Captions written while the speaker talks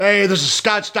Hey, this is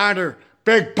Scott Steiner,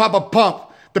 Big Papa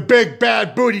Pump, the Big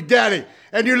Bad Booty Daddy,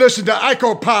 and you listen to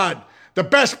IcoPod, the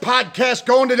best podcast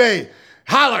going today.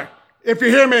 Holler if you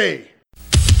hear me.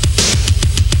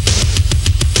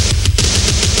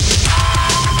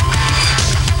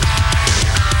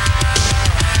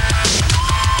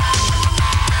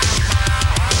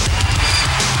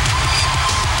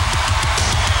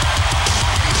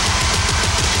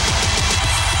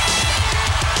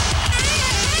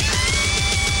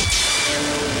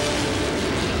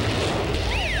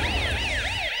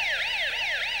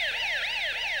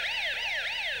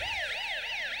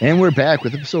 And we're back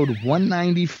with episode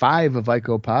 195 of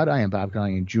IcoPod. I am Bob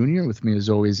Collier Jr. With me, as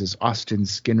always, is Austin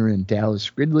Skinner and Dallas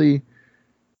Gridley.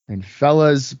 And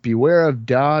fellas, beware of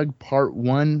dog part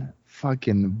 1.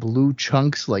 Fucking blue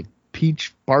chunks like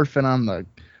peach barfing on the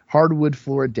hardwood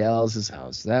floor at Dallas's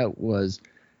house. That was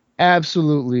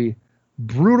absolutely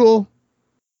brutal.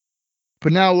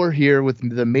 But now we're here with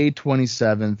the May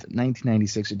 27th,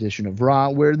 1996 edition of Raw,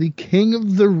 where the King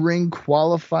of the Ring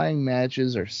qualifying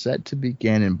matches are set to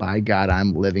begin, and by God,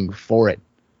 I'm living for it.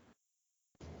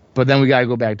 But then we got to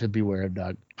go back to Beware of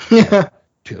Doug,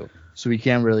 too. So we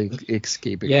can't really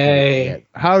escape it. Yay. Yet.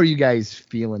 How are you guys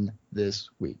feeling this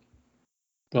week?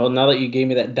 Well, now that you gave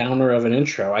me that downer of an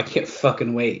intro, I can't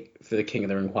fucking wait for the King of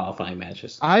the Ring qualifying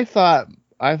matches. I thought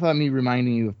me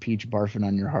reminding you of Peach barfing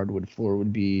on your hardwood floor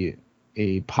would be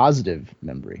a positive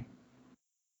memory.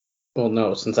 Well,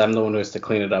 no, since I'm the one who has to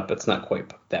clean it up, it's not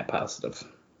quite that positive.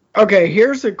 Okay,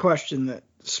 here's a question that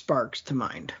sparks to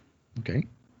mind. Okay.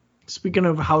 Speaking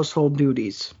of household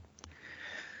duties,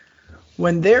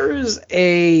 when there is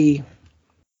a,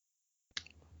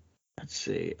 let's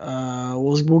see,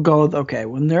 we'll go with, okay,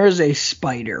 when there is a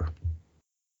spider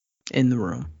in the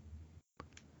room,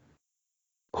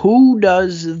 who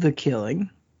does the killing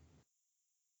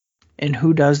and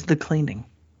who does the cleaning?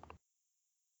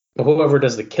 Well, whoever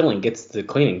does the killing gets the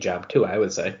cleaning job too, I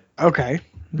would say. Okay.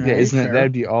 Yeah, isn't it?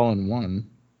 That'd be all in one.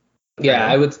 Yeah,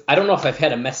 I don't know if I've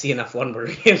had a messy enough one where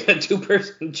it's a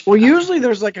two-person job. Well, usually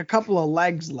there's like a couple of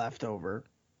legs left over.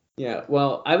 Yeah,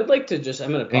 well, I would like to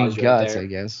I'm going to pause you guts, right there. I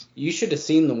guess. You should have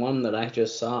seen the one that I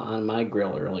just saw on my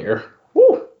grill earlier.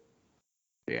 Woo!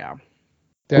 Yeah.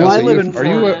 Dallas, Well, I live in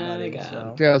Florida,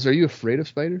 so. Dallas, are you afraid of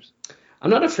spiders? I'm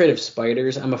not afraid of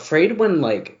spiders. I'm afraid when,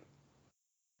 like,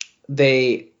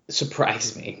 they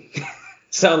surprise me.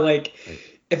 So, like,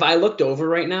 if I looked over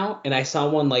right now and I saw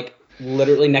one, like,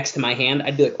 literally next to my hand,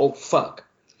 I'd be like, oh, fuck.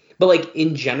 But, like,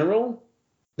 in general,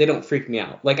 they don't freak me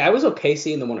out. Like, I was okay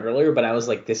seeing the one earlier, but I was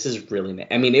like, this is really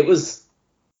I mean, it was,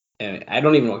 I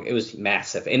don't even know, it was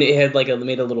massive. And it had, like,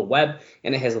 made a little web,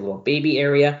 and it has a little baby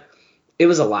area. It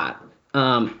was a lot.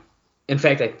 In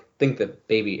fact, I think the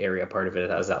baby area part of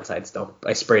it, I was outside still.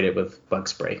 I sprayed it with bug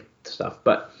spray stuff.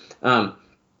 But to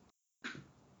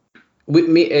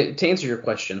answer your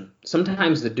question,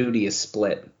 sometimes the duty is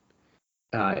split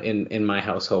in my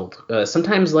household.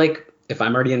 Sometimes, like, if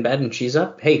I'm already in bed and she's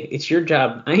up, hey, it's your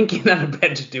job. I ain't getting out of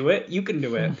bed to do it. You can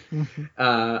do it.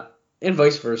 And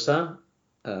vice versa.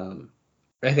 I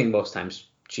think most times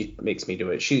she makes me do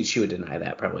it. She would deny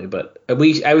that probably, but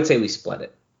I would say we split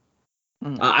it.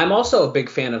 I'm also a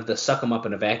big fan of the suck them up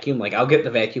in a vacuum. Like, I'll get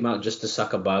the vacuum out just to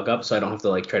suck a bug up so I don't have to,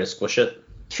 like, try to squish it.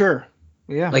 Sure.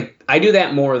 Yeah. Like, I do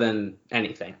that more than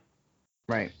anything.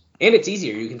 Right. And it's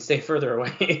easier. You can stay further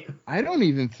away. I don't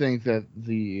even think that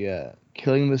the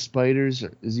killing the spiders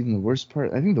is even the worst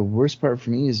part. I think the worst part for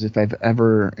me is if I've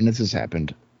ever, and this has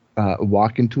happened,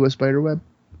 walk into a spider web.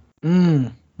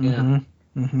 Yeah.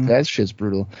 Mm-hmm. That shit's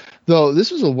brutal. Though this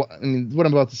was what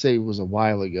I'm about to say was a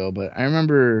while ago, but I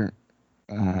remember,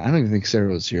 I don't even think Sarah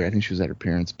was here. I think she was at her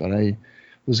parents', but I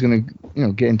was going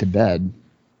to, get into bed,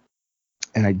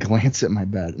 and I glance at my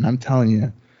bed, and I'm telling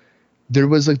you, there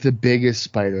was like the biggest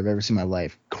spider I've ever seen in my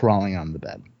life crawling on the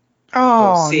bed.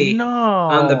 Oh, see, no.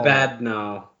 On the bed,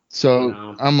 no. So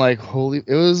No. I'm like, it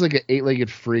was like an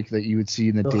 8-legged freak that you would see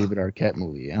in the Ugh. David Arquette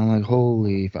movie. And I'm like,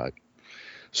 holy fuck.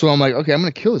 So I'm like, okay, I'm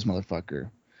going to kill this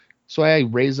motherfucker. So I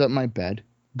raise up my bed,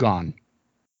 gone.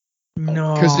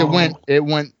 No. Because it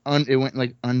went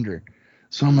like under.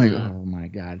 So I'm like, oh my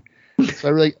God. So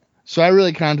I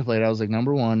really contemplated. I was like,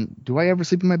 number one, do I ever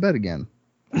sleep in my bed again?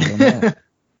 I don't know.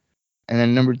 And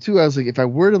then number two, I was like, if I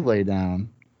were to lay down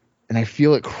and I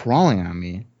feel it crawling on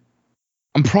me,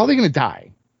 I'm probably going to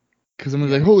die. Because I'm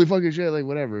gonna be like, holy fucking shit, like,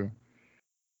 whatever.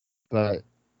 But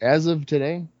as of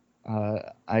today,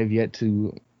 I've yet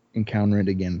to encounter it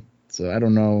again. So I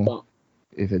don't know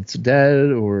if it's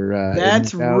dead or...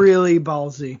 That's really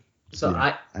ballsy. So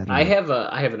Yeah, I have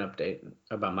an update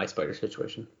about my spider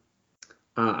situation.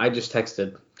 I just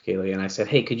texted Kaylee, and I said,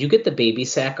 hey, could you get the baby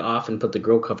sack off and put the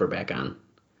grill cover back on?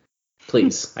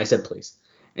 Please. I said, please.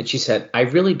 And she said, I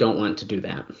really don't want to do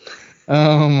that.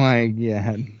 Oh my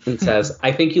god. And says,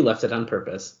 I think you left it on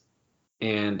purpose.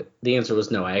 And the answer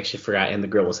was no, I actually forgot, and the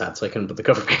grill was hot, so I couldn't put the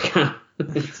cover back on.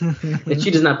 And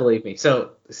she does not believe me.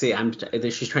 So, see,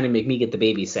 she's trying to make me get the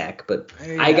baby sack, but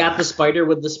Yeah. I got the spider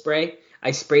with the spray.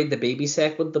 I sprayed the baby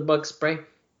sack with the bug spray.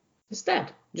 It's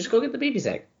dead. Just go get the baby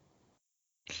sack.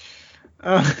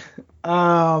 I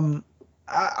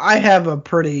have a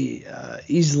pretty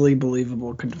easily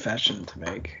believable confession to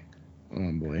make.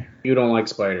 Oh boy. You don't like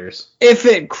spiders. If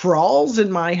it crawls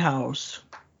in my house,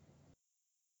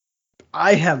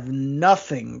 I have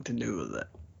nothing to do with it.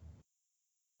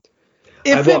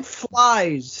 If it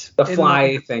flies, The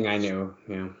fly thing I knew.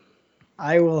 Yeah.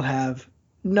 I will have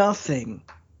nothing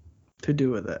to do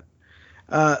with it.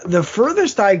 The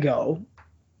furthest I go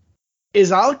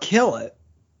is I'll kill it.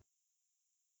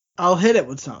 I'll hit it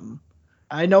with something.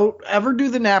 I don't ever do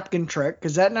the napkin trick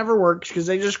because that never works because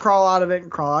they just crawl out of it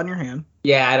and crawl on your hand.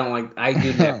 Yeah, I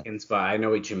do napkins, but I know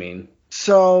what you mean.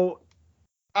 So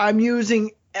I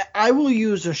will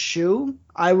use a shoe.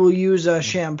 I will use a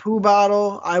shampoo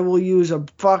bottle. I will use a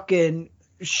fucking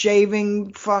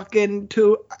shaving fucking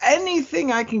tool.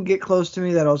 Anything I can get close to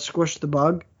me that'll squish the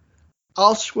bug,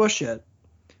 I'll squish it.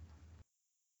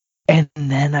 And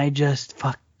then I just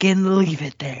fucking leave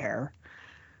it there.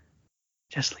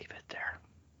 Just leave it there.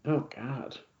 Oh,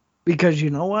 God. Because you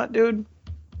know what, dude?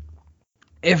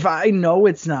 If I know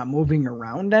it's not moving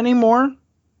around anymore,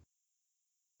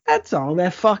 that's all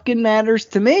that fucking matters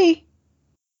to me.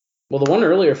 Well, the one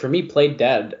earlier for me played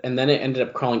dead, and then it ended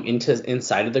up crawling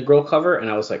inside of the grill cover, and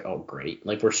I was like, oh, great.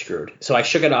 Like, we're screwed. So I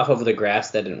shook it off over the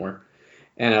grass. That didn't work.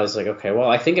 And I was like, okay, well,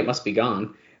 I think it must be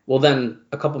gone. Well, then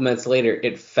a couple minutes later,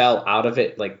 it fell out of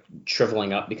it, like,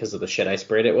 shriveling up because of the shit I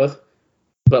sprayed it with.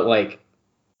 But, like,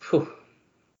 whew,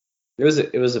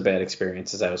 it was a bad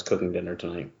experience as I was cooking dinner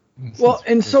tonight. Well,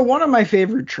 and so one of my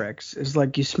favorite tricks is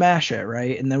like you smash it,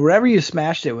 right? And then whatever you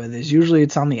smashed it with is usually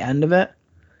it's on the end of it.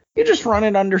 You just run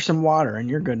it under some water and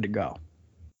you're good to go.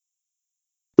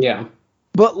 Yeah.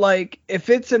 But like if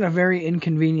it's in a very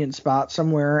inconvenient spot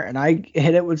somewhere and I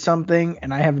hit it with something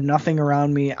and I have nothing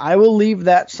around me, I will leave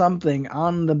that something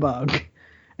on the bug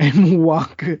and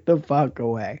walk the fuck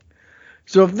away.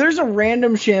 So if there's a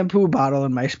random shampoo bottle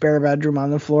in my spare bedroom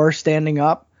on the floor standing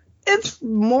up, it's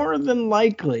more than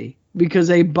likely because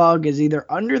a bug is either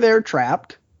under there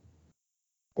trapped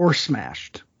or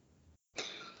smashed.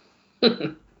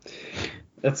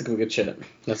 That's a good shit.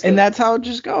 That's how it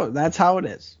just goes. That's how it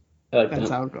is. That's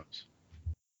how it goes.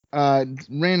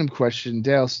 Random question,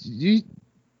 Dallas. You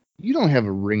don't have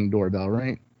a Ring doorbell,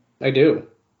 right? I do.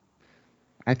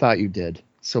 I thought you did.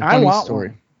 So I funny want story.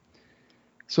 one.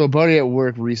 So a buddy at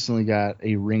work recently got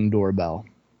a Ring doorbell.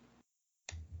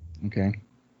 Okay.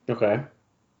 Okay.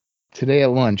 Today at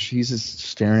lunch, he's just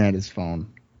staring at his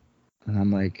phone. And I'm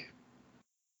like,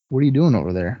 what are you doing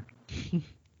over there?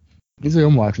 He's like,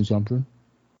 I'm watching something.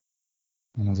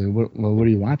 And I was like, what are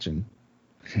you watching?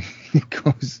 He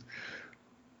goes,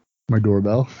 my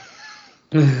doorbell.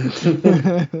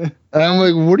 And I'm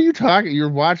like, what are you talking? You're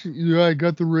watching? Yeah, I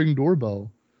got the Ring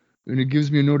doorbell. And it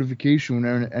gives me a notification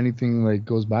whenever anything like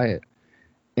goes by it.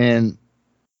 And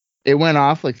it went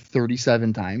off like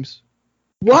 37 times.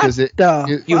 What Because the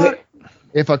fuck?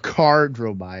 if a car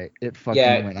drove by it, it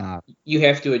fucking went off. You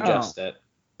have to adjust it.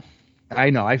 I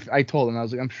know. I told him, I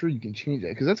was like, I'm sure you can change that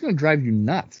because that's going to drive you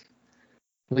nuts.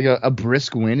 Like a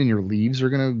brisk wind and your leaves are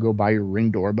going to go by your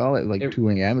Ring doorbell at like 2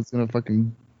 a.m. It's going to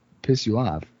fucking piss you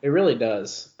off. It really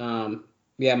does.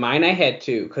 Yeah, mine I had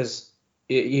too because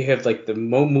you have like the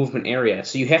movement area.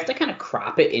 So you have to kind of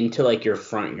crop it into like your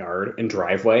front yard and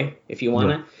driveway if you want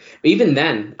to. But even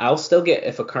then, I'll still get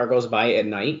if a car goes by at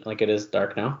night, like it is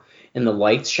dark now, and the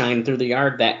lights shine through the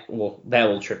yard, that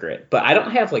will trigger it. But I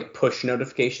don't have like push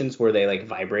notifications where they like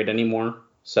vibrate anymore.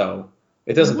 So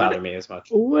it doesn't bother me as much.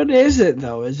 What is it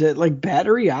though? Is it like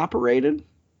battery operated?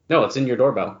 No, it's in your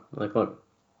doorbell. Like, look.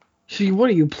 So what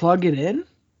do you plug it in?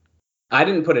 I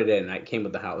didn't put it in. It came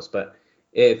with the house, but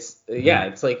it's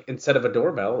it's like instead of a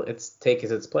doorbell, it's takes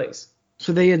its place.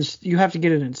 So you have to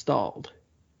get it installed.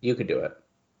 You could do it.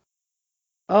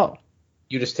 Oh.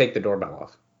 You just take the doorbell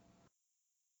off.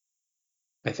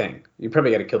 I think. You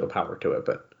probably got to kill the power to it,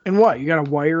 but. And what? You got to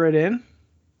wire it in?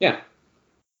 Yeah.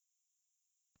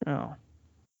 Oh.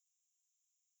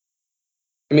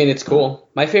 I mean, it's cool.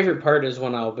 My favorite part is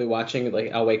when I'll be watching,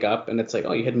 like, I'll wake up and it's like,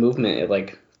 oh, you had movement at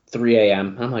like 3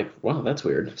 a.m. I'm like, wow, that's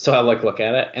weird. So I'll like look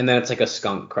at it and then it's like a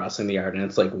skunk crossing the yard and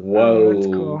it's like, whoa. Oh, that's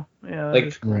cool. Yeah.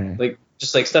 Like, like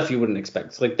just like stuff you wouldn't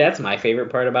expect. So, like, that's my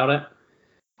favorite part about it.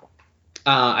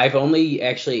 I've only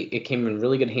actually, it came in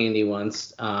really good handy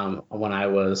once when I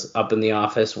was up in the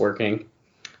office working,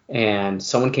 and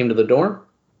someone came to the door,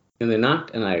 and they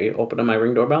knocked, and I opened up my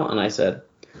Ring doorbell, and I said,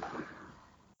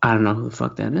 I don't know who the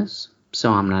fuck that is,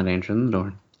 so I'm not answering the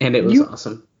door. And it was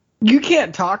awesome. You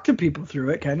can't talk to people through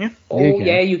it, can you? Oh,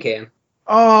 yeah, you can.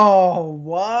 Oh,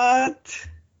 what?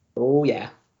 Oh, yeah.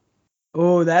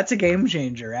 Oh, that's a game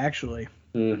changer, actually.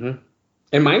 Mm-hmm.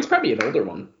 And mine's probably an older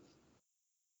one.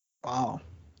 Wow.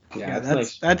 Yeah,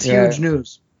 that's huge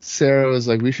news. Sarah was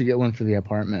like, we should get one for the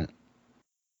apartment.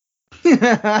 And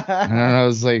I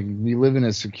was like, we live in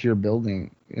a secure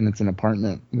building, and it's an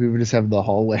apartment. We would just have the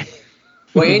hallway.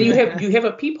 Well, and you have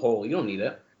a peephole. You don't need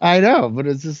it. I know, but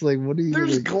it's just like, what do you...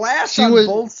 There's like, glass on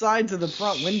both sides of the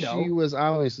front window. She was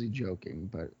obviously joking,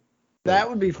 but... That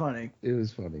would be funny. It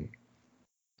was funny.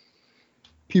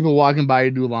 People walking by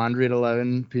to do laundry at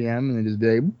 11 p.m. and they just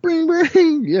be like, bring,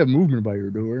 bring. You have movement by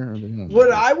your door.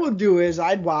 What I would do is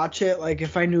I'd watch it, like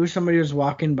if I knew somebody was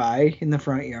walking by in the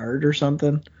front yard or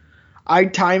something,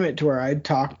 I'd time it to where I'd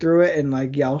talk through it and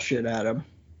like yell shit at them.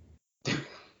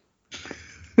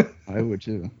 I would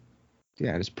too.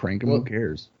 Yeah, just prank them. Who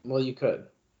cares? Well, you could.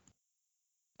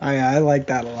 I like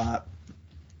that a lot.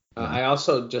 I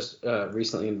also just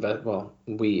recently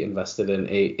we invested in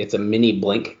it's a mini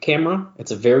Blink camera.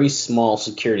 It's a very small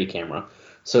security camera.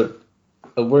 So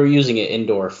we're using it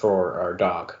indoor for our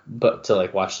dog, but to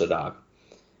like watch the dog.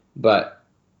 But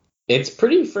it's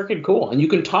pretty freaking cool, and you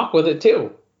can talk with it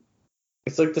too.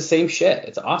 It's like the same shit.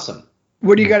 It's awesome.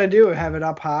 What do you got to do? Have it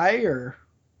up high or?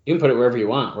 You can put it wherever you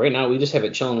want. Right now, we just have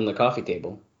it chilling on the coffee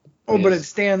table. Oh, but it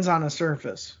stands on a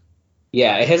surface.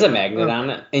 Yeah, it has a magnet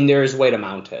on it, and there's a way to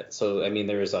mount it. So, I mean,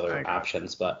 there is other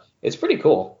options, but it's pretty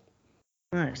cool.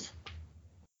 Nice.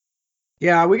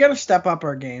 Yeah, we got to step up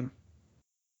our game.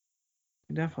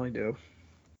 We definitely do.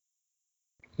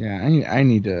 Yeah, I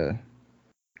need to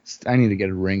get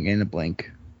a Ring and a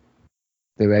Blink.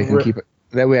 That way I can keep it.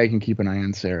 That way I can keep an eye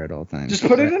on Sarah at all times. Just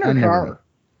put it in her car.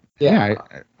 Yeah,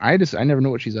 I never know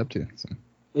what she's up to. So.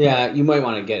 Yeah, you might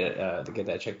want to get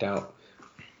that checked out.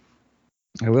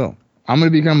 I will. I'm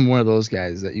gonna become one of those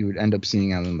guys that you would end up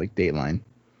seeing on like Dateline.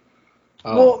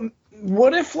 Oh. Well,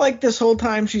 what if like this whole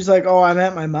time she's like, "Oh, I'm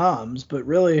at my mom's," but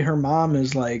really her mom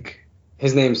is like.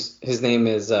 His name is.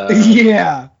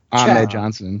 Yeah. Ahmed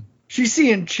Johnson. She's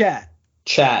seeing Chet.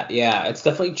 Chet, yeah, it's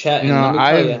definitely Chet. You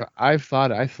know, I've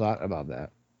thought about that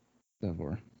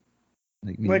before.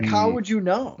 Like how would you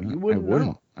know? You wouldn't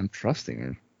know. I'm trusting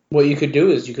her. What you could do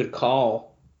is you could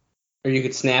call, or you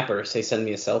could snap her, say, "Send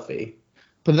me a selfie."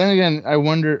 But then again, I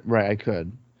wonder. Right, I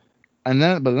could.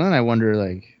 But then I wonder,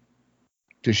 like,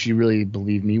 does she really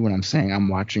believe me when I'm saying I'm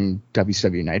watching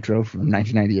WCW Nitro from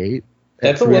 1998?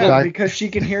 That's a little because she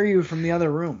can hear you from the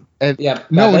other room. Yeah.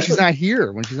 No, when she's not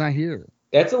here. When she's not here.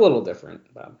 That's a little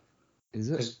different, Bob. Is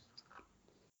it?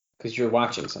 Because you're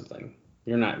watching something.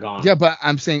 You're not gone. Yeah, but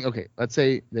I'm saying, okay, let's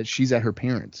say that she's at her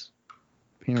parents'.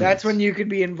 That's when you could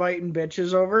be inviting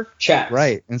bitches over. Chats.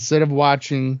 Right. Instead of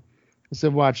watching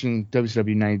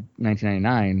WCW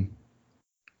 1999.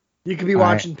 You could be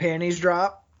watching panties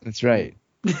drop. That's right.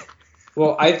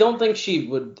 Well, I don't think she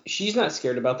would. She's not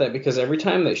scared about that because every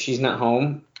time that she's not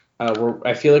home,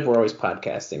 I feel like we're always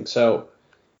podcasting. So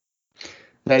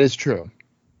that is true.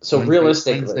 So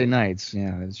realistically, Wednesday nights,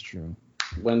 yeah, that's true.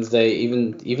 Wednesday,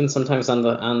 even sometimes on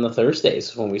the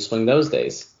Thursdays when we swing those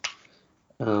days,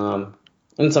 and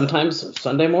sometimes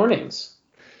Sunday mornings.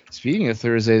 Speaking of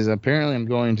Thursdays, apparently I'm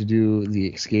going to do the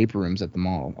escape rooms at the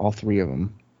mall, all 3 of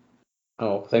them.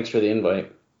 Oh, thanks for the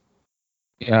invite.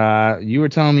 You were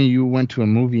telling me you went to a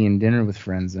movie and dinner with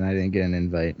friends, and I didn't get an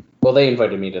invite. Well, they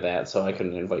invited me to that, so I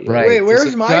couldn't invite you. Right. Wait,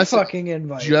 where's my fucking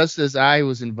invite? Just as I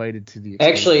was invited to the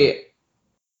Actually,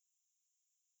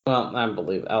 well,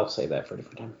 I'll say that for a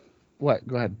different time. What?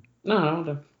 Go ahead.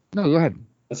 No, go ahead.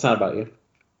 It's not about you.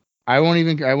 I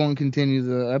won't continue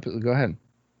the episode. Go ahead.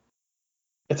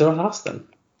 It's about Austin.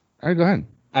 All right, go ahead.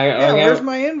 Where's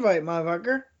my invite,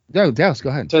 motherfucker? No, Dallas, go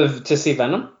ahead. To see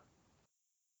Venom?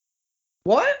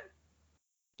 What?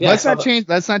 Yeah, let's not change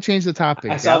the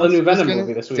topic. I saw the new Venom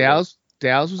movie this week. Dallas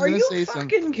was going to say something. Are you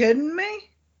fucking kidding me?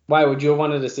 Why, would you have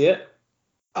wanted to see it?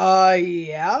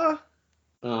 Yeah.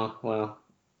 Oh, well.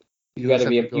 You gotta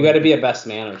be a best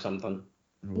man or something.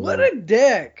 What a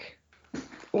dick.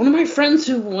 One of my friends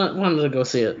who wanted to go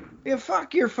see it. Yeah,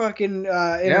 fuck your fucking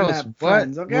internet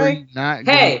friends, okay?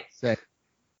 Hey!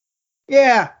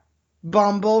 Yeah,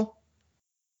 Bumble.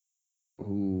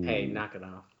 Ooh. Hey, knock it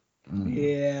off.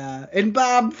 Yeah, and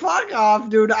Bob, fuck off,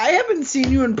 dude. I haven't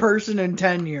seen you in person in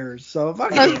 10 years, so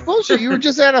fuck That's you. bullshit. You were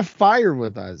just at a fire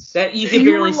with us. That you could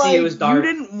barely see. It was dark. You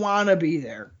didn't want to be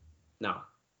there. No.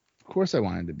 Of course I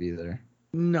wanted to be there.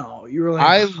 No, you were like,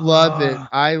 I love it.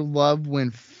 I love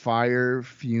when fire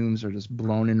fumes are just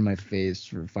blown into my face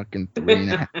for fucking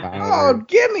 3.5 Oh, hours.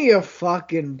 give me a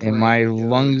fucking break, And my dude.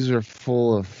 lungs are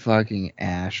full of fucking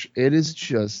ash. It is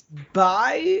just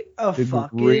Buy a the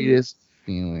fucking greatest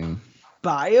feeling.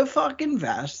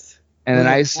 vest. And then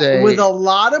I say, with a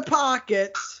lot of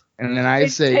pockets. and then I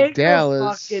say, take Dallas.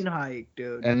 a fucking hike,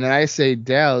 dude. And then I say,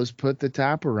 Dallas, put the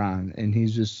topper on. And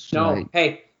he's just No, like,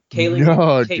 hey, Kaylee.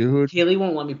 no, dude. Kaylee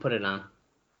won't let me put it on.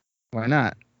 Why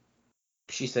not?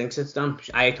 She thinks it's dumb.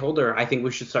 I told her I think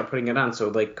we should start putting it on so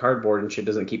like cardboard and shit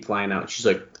doesn't keep flying out. She's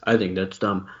like, I think that's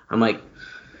dumb. I'm like,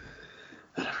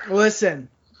 Listen,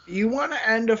 you want to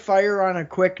end a fire on a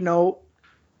quick note?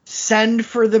 Send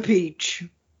for the peach.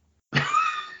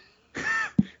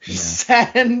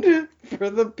 Send for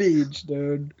the peach,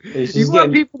 dude. You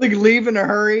want people to leave in a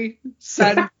hurry?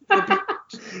 Send for the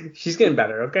peach. She's getting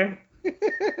better, okay?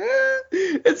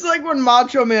 It's like when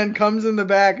Macho Man comes in the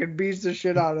back and beats the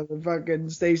shit out of the fucking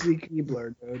Stacy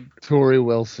Keibler, dude. Tori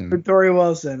Wilson. Or Tori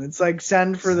Wilson. It's like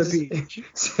send for the peach.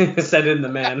 Send in the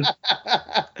man.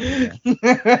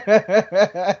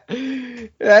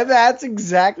 That's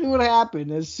exactly what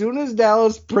happened. As soon as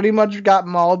Dallas pretty much got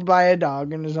mauled by a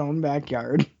dog in his own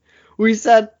backyard, we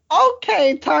said,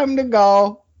 okay, time to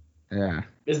go. Yeah.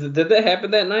 Did that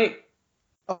happen that night?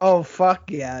 Oh,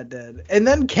 fuck yeah, it did. And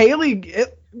then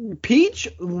Peach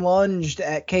lunged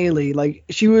at Kaylee like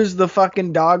she was the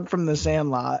fucking dog from the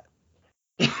Sandlot.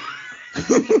 And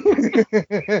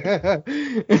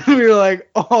we were like,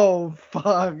 oh,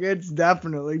 fuck, it's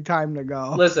definitely time to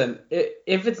go. Listen,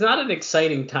 if it's not an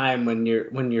exciting time when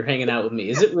you're hanging out with me,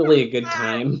 is it really a good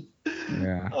time?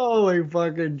 Yeah. Holy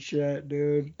fucking shit,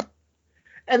 dude.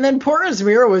 And then poor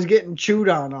Azmira was getting chewed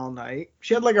on all night.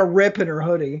 She had like a rip in her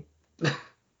hoodie.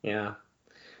 Yeah.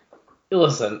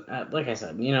 Listen, like I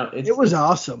said, it was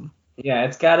awesome. Yeah,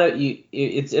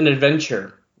 it's an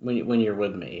adventure when you're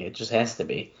with me. It just has to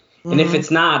be. And if it's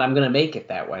not, I'm gonna make it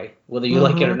that way, whether you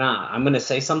like it or not. I'm gonna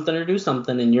say something or do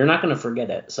something, and you're not gonna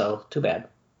forget it. So too bad.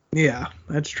 Yeah,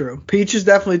 that's true. Peach is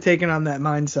definitely taking on that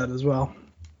mindset as well.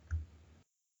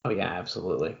 Oh yeah,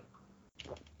 absolutely.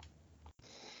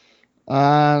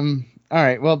 All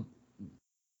right. Well,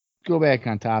 go back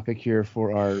on topic here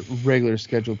for our regular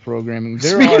scheduled programming.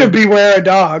 Speaking of Beware a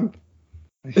Dog.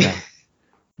 Yeah.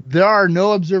 There are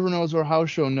no Observer Notes or House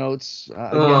Show notes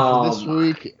for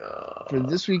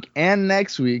this week and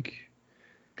next week.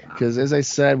 Because as I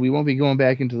said, we won't be going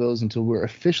back into those until we're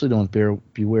officially done with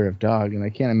Beware of Dog, and I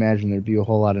can't imagine there'd be a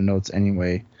whole lot of notes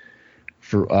anyway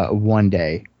for one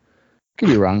day. Could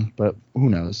be wrong, but who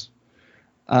knows?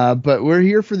 But we're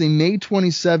here for the May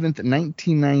 27th,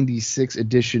 1996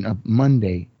 edition of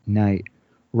Monday Night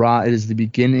Raw. It is the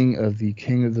beginning of the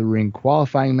King of the Ring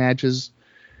qualifying matches.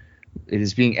 It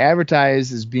is being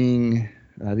advertised as being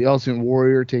the Ultimate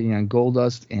Warrior taking on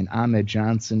Goldust and Ahmed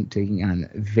Johnson taking on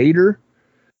Vader.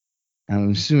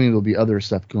 I'm assuming there'll be other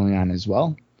stuff going on as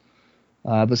well.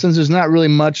 But since there's not really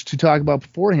much to talk about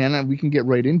beforehand, we can get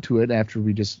right into it after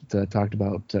we just talked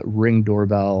about Ring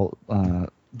Doorbell,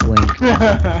 Blink.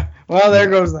 Well, there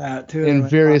goes that, too. And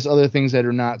various other things that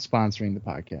are not sponsoring the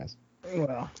podcast.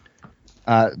 Well.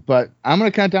 But I'm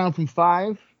going to count down from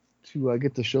 5 to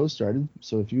get the show started.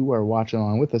 So if you are watching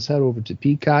along with us, head over to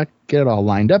Peacock, get it all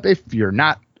lined up. If you're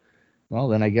not, well,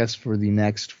 then I guess for the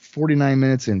next 49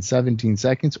 minutes and 17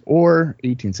 seconds or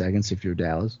 18 seconds if you're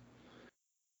Dallas,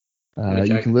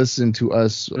 you can listen to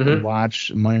us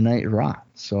watch Monday Night Raw.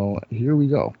 So here we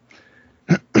go.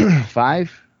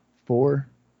 5, 4,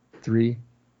 3,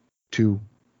 2,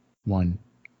 1,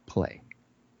 play.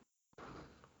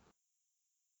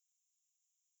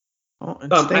 Oh,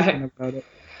 it's thinking about it.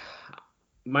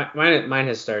 Mine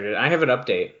has started. I have an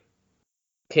update.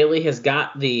 Kaylee has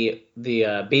got the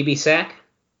baby sack.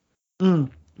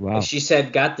 Wow. She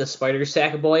said, "Got the spider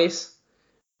sack, boys."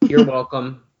 You're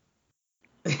welcome.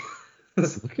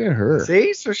 Look at her.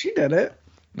 See, so she did it.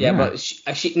 Yeah, but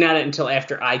she not until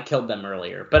after I killed them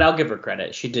earlier. But I'll give her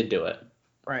credit. She did do it.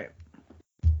 Right.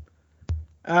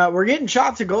 We're getting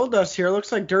shots of Goldust here.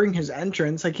 Looks like during his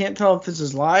entrance. I can't tell if this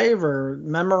is live or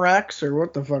Memorex or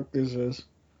what the fuck this is.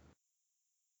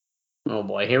 Oh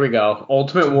boy, here we go.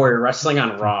 Ultimate Warrior wrestling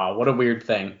on Raw. What a weird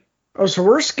thing. Oh, so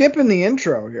we're skipping the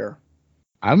intro here.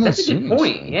 That's a good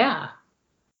point. Yeah.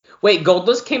 Wait,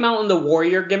 Goldust came out in the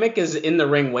Warrior gimmick is in the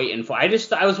ring waiting for. I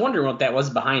was wondering what that was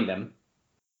behind him.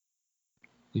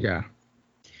 Yeah.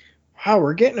 Wow,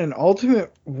 we're getting an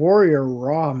Ultimate Warrior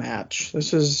Raw match.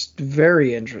 This is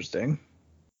very interesting.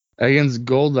 Against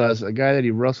Goldust, a guy that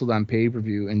he wrestled on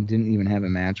pay-per-view and didn't even have a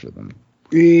match with him.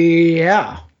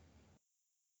 Yeah.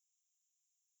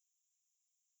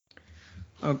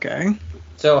 Okay.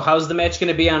 So how's the match going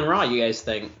to be on Raw, you guys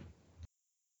think?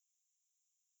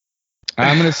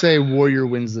 I'm going to say Warrior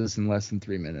wins this in less than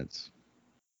 3 minutes.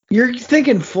 You're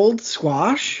thinking full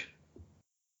squash?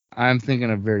 I'm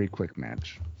thinking a very quick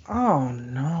match. Oh,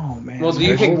 no, man. Well, do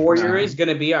you think Especially Warrior for is going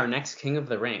to be our next King of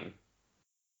the Ring?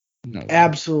 No.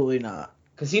 Absolutely not.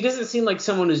 Because he doesn't seem like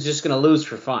someone who's just going to lose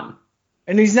for fun.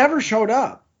 And he's never showed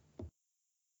up.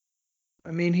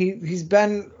 I mean, he's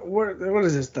been, what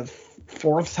is this, the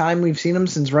fourth time we've seen him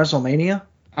since WrestleMania?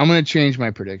 I'm going to change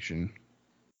my prediction.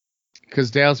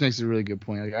 Because Dallas makes a really good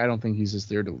point. Like, I don't think he's just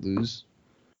there to lose.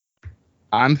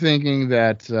 I'm thinking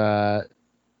that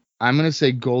I'm going to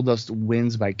say Goldust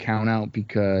wins by countout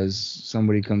because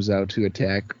somebody comes out to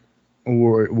attack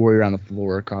Warrior on the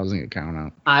floor, causing a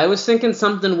countout. I was thinking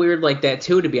something weird like that,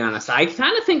 too, to be honest. I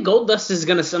kind of think Goldust is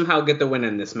going to somehow get the win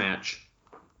in this match.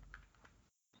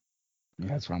 Yeah,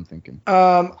 that's what I'm thinking.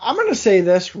 I'm going to say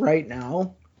this right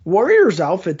now. Warrior's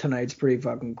outfit tonight's pretty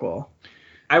fucking cool.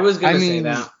 I was going to say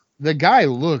that. The guy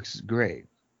looks great.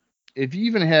 If he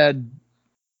even had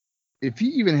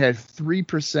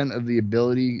 3% of the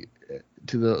ability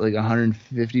to the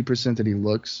 150% that he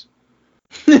looks,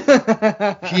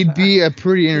 he'd be a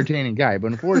pretty entertaining guy.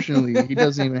 But unfortunately, he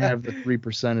doesn't even have the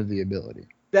 3% of the ability.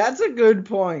 That's a good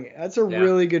point. That's a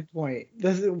really good point.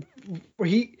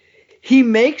 He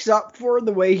makes up for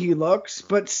the way he looks,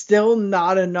 but still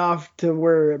not enough to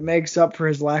where it makes up for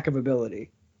his lack of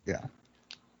ability. Yeah.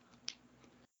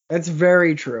 That's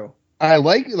very true. I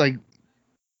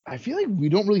I feel like we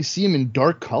don't really see him in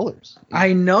dark colors.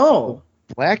 I know.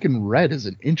 Black and red is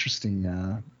an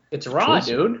interesting. It's Raw,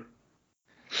 dude.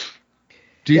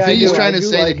 Do you think he's trying to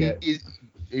say that he's?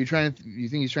 You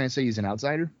think he's trying to say he's an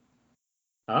outsider?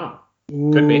 Oh,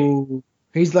 could be.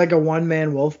 He's like a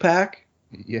one-man wolf pack.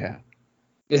 Yeah.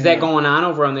 Is that going on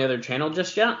over on the other channel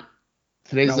just yet?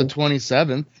 Today's the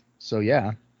 27th, so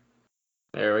yeah.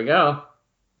 There we go.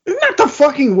 Isn't that the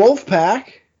fucking wolf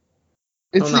pack?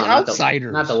 It's the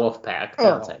Outsiders. Not the wolf pack. The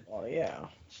Outsiders. Well, yeah.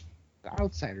 The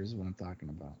Outsiders is what I'm talking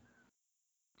about.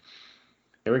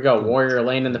 Here we go. Warrior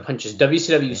laying in the punches.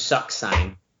 WCW sucks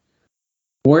sign.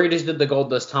 Warrior just did the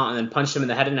Goldust taunt and then punched him in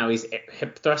the head, and now he's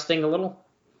hip thrusting a little.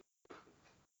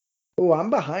 Oh, I'm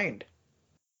behind.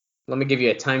 Let me give you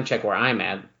a time check where I'm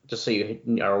at, just so you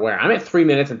are aware. I'm at 3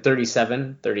 minutes and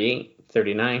 37, 38,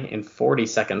 39, and 40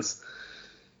 seconds.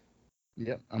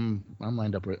 Yep, I'm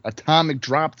lined up with atomic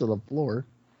drop to the floor.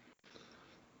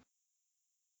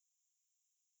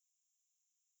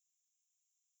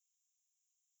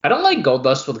 I don't like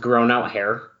Goldust with grown out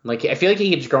hair. Like, I feel like he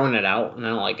keeps growing it out, and I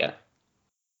don't like it.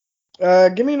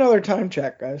 Give me another time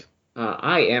check, guys.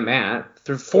 I am at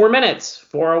 4 minutes,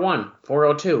 4:01,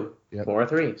 4:02,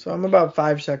 4:03. So I'm about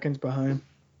 5 seconds behind.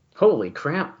 Holy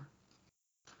crap.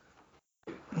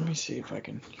 Let me see if I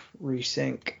can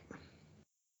resync.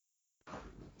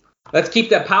 Let's keep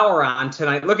that power on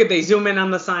tonight. Look at they zoom in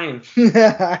on the sign.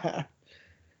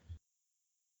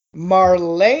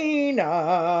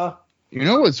 Marlena. You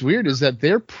know what's weird is that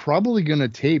they're probably going to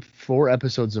tape 4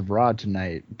 episodes of Raw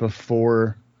tonight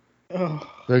before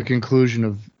the conclusion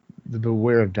of the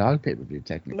Beware of Dog pay-per-view,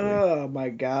 technically. Oh, my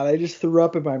God. I just threw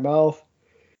up in my mouth.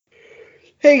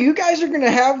 Hey, you guys are going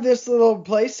to have this little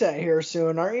playset here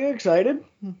soon. Aren't you excited?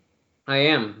 I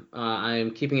am. I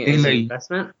am keeping it as an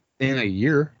investment. In a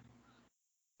year.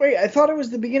 Wait, I thought it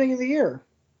was the beginning of the year.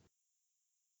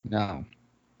 No.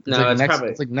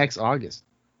 It's like next August.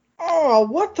 Oh,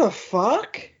 what the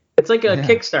fuck? It's like a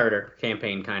Kickstarter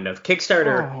campaign, kind of.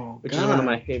 Kickstarter, which is one of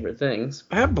my favorite things.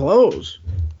 That blows.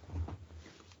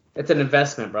 It's an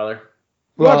investment, brother.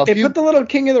 Well, look, they put the little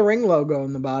King of the Ring logo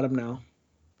in the bottom now.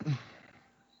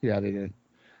 Yeah, they did.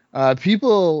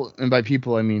 People, and by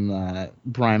people I mean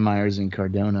Brian Myers and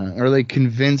Cardona, are they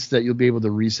convinced that you'll be able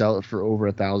to resell it for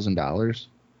over $1,000?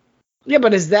 Yeah,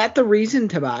 but is that the reason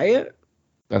to buy it?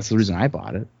 That's the reason I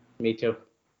bought it. Me too.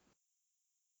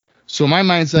 So my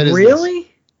mindset is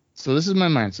really? This is my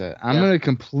mindset. I'm going to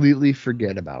completely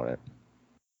forget about it.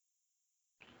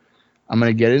 I'm going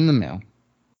to get it in the mail.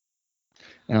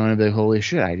 And I'm going to be like, holy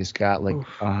shit, I just got like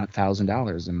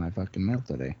 $1,000 in my fucking mail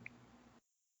today.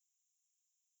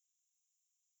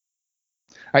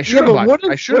 I should have bought. What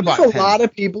if a lot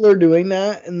of people are doing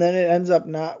that and then it ends up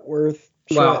not worth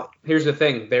shit? Well, here's the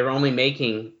thing. They were only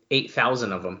making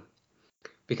 8,000 of them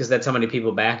because that's how many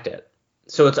people backed it.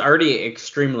 So it's already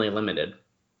extremely limited.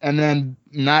 And then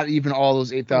not even all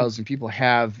those 8,000 people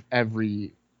have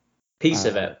every piece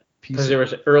of it. Because there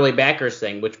was an early backers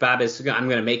thing, which Bob is, I'm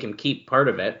going to make him keep part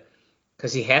of it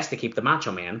because he has to keep the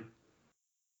Macho Man.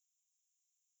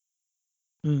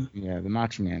 Yeah, the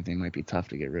Macho Man thing might be tough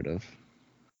to get rid of.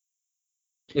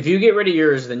 If you get rid of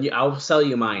yours, then I'll sell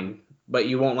you mine, but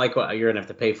you won't like what you're gonna have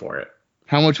to pay for it.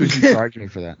 How much would you charge me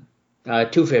for that?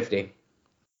 $250.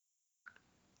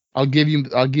 I'll give you the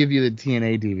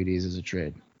TNA DVDs as a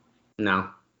trade. No,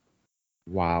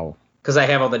 Wow. because I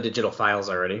have all the digital files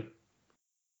already.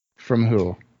 From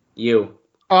who? You.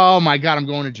 Oh my God, I'm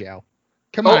going to jail.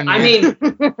 Come Oh, on, man. I mean,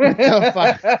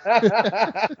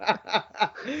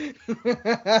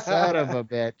 Son of a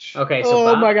bitch. okay. So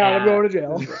Oh Bob my God, I'm had- going to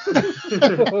jail.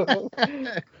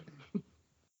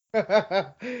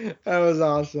 That was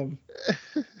awesome.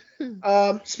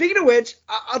 Speaking of which,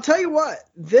 I'll tell you what,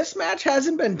 this match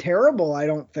hasn't been terrible, I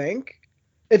don't think.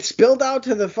 It spilled out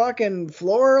to the fucking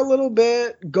floor a little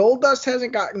bit. Goldust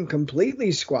hasn't gotten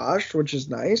completely squashed, which is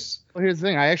nice. Well, here's the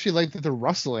thing. I actually like that they're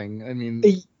wrestling. I mean,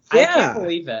 I Yeah, can't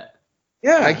believe it.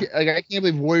 yeah, I can't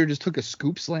believe Warrior just took a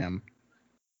scoop slam.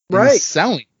 And right. he's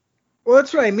selling. Well,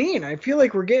 that's what I mean. I feel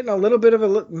like we're getting a little bit of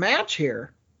a match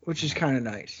here, which is kind of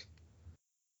nice.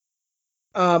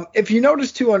 If you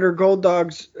notice too, under Gold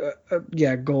Dog's,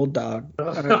 Gold Dog.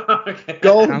 Okay.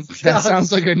 Gold That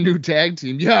sounds like a new tag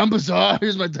team. Yeah, I'm Bizarre.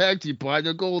 Here's my tag team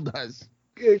partner, Goldust.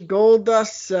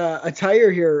 Goldust's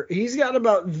attire here. He's got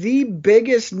about the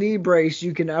biggest knee brace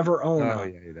you can ever own. Oh,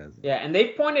 yeah, he does. Yeah, and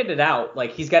they've pointed it out.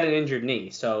 Like, he's got an injured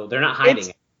knee, so they're not hiding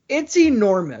it. It's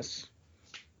enormous.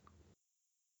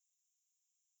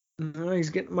 Oh, he's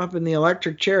getting him up in the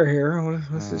electric chair here.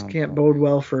 This can't bode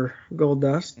well for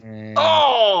Goldust. And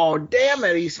Oh, damn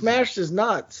it. He smashed his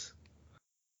nuts.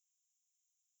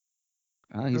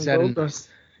 he's had Goldust.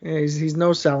 Yeah, he's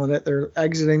no selling it. They're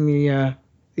exiting the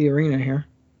arena here.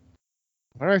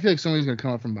 Why do I feel like somebody's going to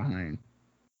come up from behind?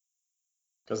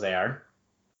 Because they are.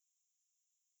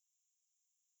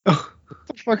 Oh, What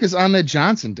the fuck is Ahmed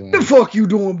Johnson doing? the fuck you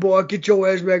doing, boy? Get your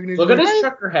ass back in his Look at ring. his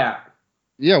trucker hat.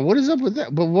 Yeah, what is up with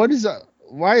that? But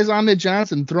why is Ahmed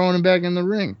Johnson throwing him back in the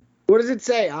ring? What does it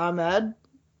say, Ahmed?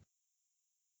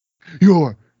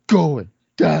 You're going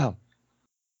down.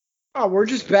 Oh, we're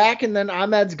just back and then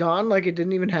Ahmed's gone like it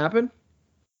didn't even happen?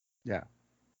 Yeah.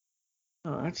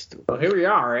 Oh, that's stupid. Well, here we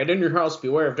are, right in your house.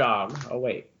 Beware of dog. Oh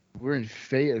wait. We're in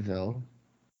Fayetteville.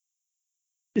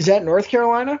 Is that North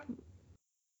Carolina?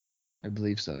 I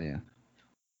believe so, yeah.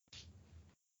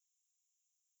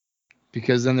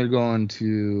 Because then they're going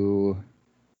to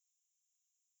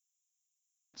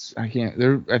I think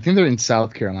they're in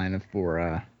South Carolina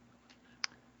for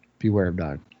Beware of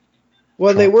Dog.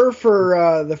 Well, they were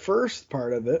for the first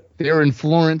part of it. They were in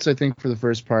Florence, I think, for the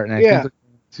first part, and I think they're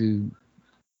to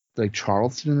like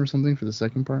Charleston or something for the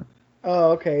second part.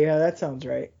 Oh, okay. Yeah, that sounds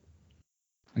right.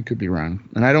 I could be wrong.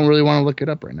 And I don't really want to look it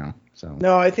up right now. So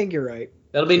No, I think you're right.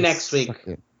 That'll be next week. Suck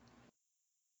it.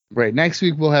 Right, next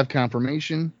week we'll have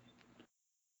confirmation.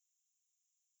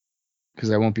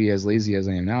 Because I won't be as lazy as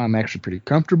I am now. I'm actually pretty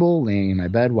comfortable laying in my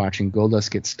bed watching Goldust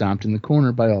get stomped in the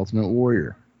corner by Ultimate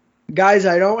Warrior. Guys,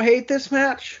 I don't hate this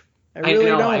match. I really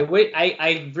know. don't.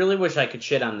 I really wish I could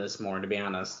shit on this more, to be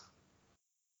honest.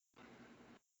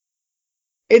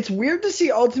 It's weird to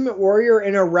see Ultimate Warrior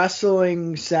in a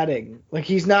wrestling setting. Like,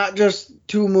 he's not just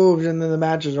two moves and then the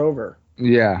match is over.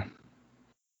 Yeah.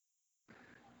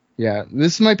 Yeah,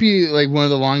 this might be like one of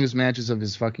the longest matches of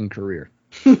his fucking career.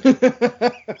 And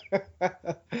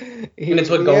it's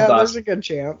with Yeah, Goldust. there's a good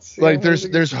chance. Like Yeah, a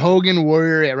good there's chance. Hogan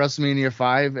Warrior at WrestleMania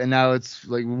 5, and now it's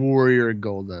like Warrior at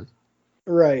Goldust.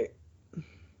 Right.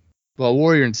 Well,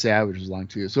 Warrior and Savage was long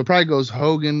too, so it probably goes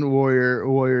Hogan,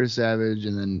 Warrior, Savage,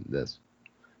 and then this.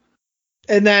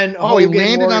 And then Oh, he Hogan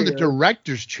landed on the Warrior.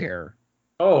 director's chair.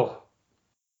 Oh,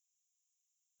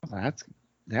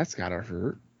 That's gotta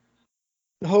hurt.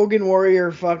 Hogan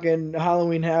Warrior fucking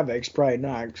Halloween Havoc's probably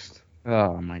next.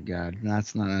 Oh my god,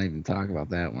 let's not even talk about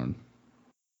that one.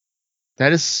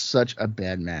 That is such a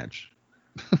bad match.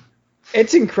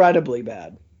 It's incredibly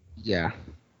bad. Yeah.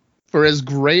 For as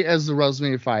great as the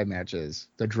WrestleMania 5 match is,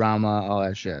 the drama, all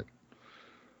that shit.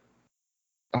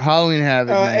 Halloween Havoc.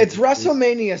 match It's is-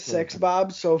 WrestleMania 6,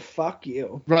 Bob, so fuck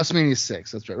you. WrestleMania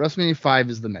 6, that's right. WrestleMania 5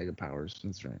 is the Mega Powers.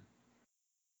 That's right.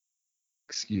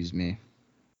 Excuse me.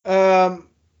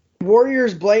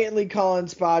 Warriors blatantly calling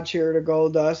spots here to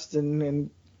Goldust and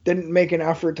didn't make an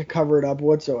effort to cover it up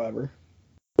whatsoever.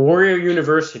 Warrior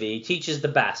University teaches the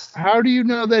best. How do you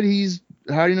know he's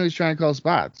trying to call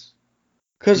spots?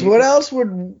 Because what else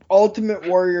would Ultimate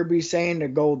Warrior be saying to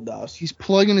Goldust? He's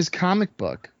plugging his comic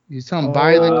book. He's telling him,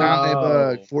 buy the comic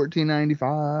Oh. book,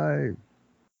 $14.95.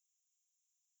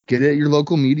 Get it at your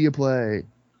local media play.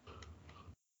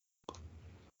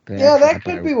 Yeah, that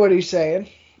could be what he's saying.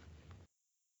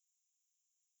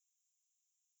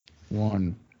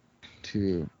 1,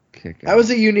 2, kick out. That was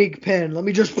a unique pin. Let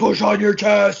me just push on your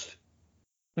chest.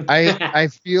 I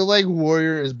feel like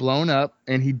Warrior is blown up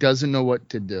and he doesn't know what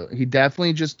to do. He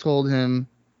definitely just told him.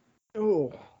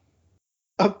 Oh.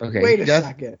 Okay, Wait a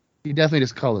second. He definitely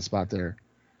just called a spot there.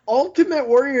 Ultimate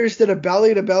Warriors did a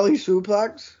belly-to-belly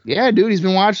suplex? Yeah, dude, he's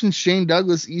been watching Shane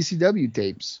Douglas ECW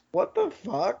tapes. What the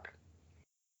fuck?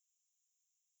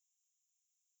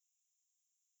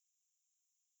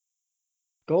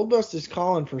 Goldust is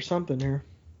calling for something here.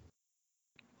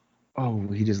 Oh,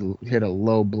 he just hit a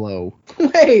low blow.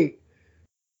 Wait.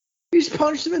 He's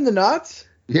punched him in the nuts?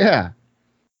 Yeah.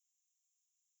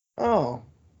 Oh.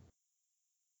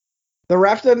 The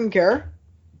ref doesn't care?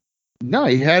 No,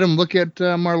 he had him look at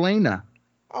Marlena.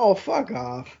 Oh, fuck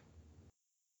off.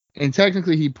 And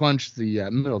technically, he punched the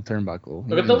middle turnbuckle.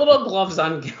 Look at the little gloves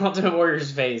on Ultimate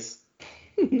Warrior's face.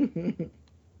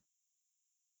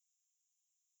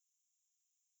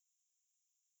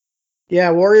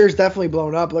 Yeah, Warrior's definitely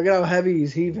blown up. Look at how heavy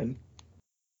he's heaving.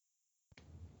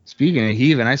 Speaking of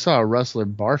heaving, I saw a wrestler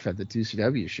barf at the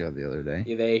 2CW show the other day.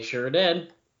 Yeah, they sure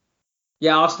did.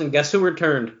 Yeah, Austin, guess who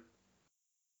returned?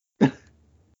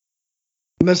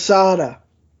 Masada.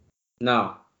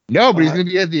 No. No, but he's going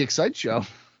to be at the Excite show.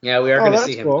 Yeah, we are going to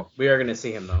see him. Cool. We are going to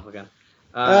see him, though, again.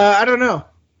 I don't know.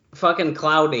 Fucking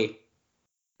Cloudy.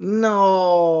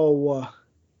 No.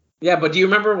 Yeah, but do you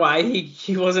remember why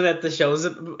he wasn't at the shows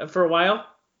for a while?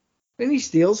 Didn't he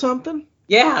steal something?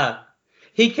 Yeah.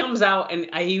 He comes out, and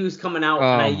he was coming out,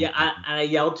 and I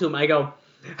yelled to him. I go,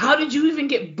 how did you even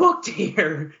get booked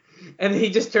here? And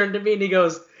he just turned to me, and he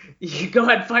goes, you go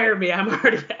ahead, fire me. I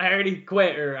already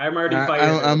quit, or I'm already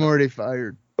fired. I'm already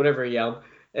fired. Whatever he yelled.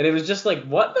 And it was just like,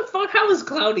 what the fuck? How is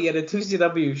Cloudy at a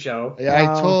 2CW show?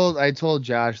 Yeah, I told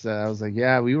Josh that. I was like,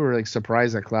 yeah, we were like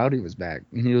surprised that Cloudy was back.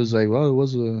 And he was like, well, that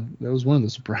was one of the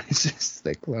surprises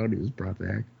that Cloudy was brought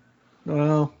back.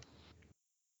 Well,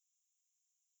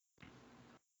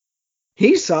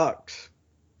 he sucks.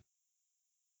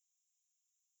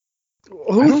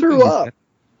 Who threw up?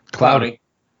 Cloudy.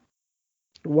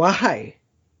 Why?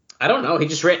 I don't know. He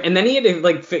just ran, and then he had to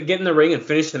like get in the ring and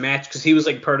finish the match because he was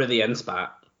like part of the end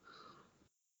spot.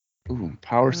 Ooh,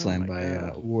 power slam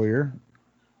by Warrior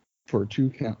for a 2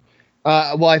 count.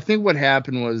 Well, I think what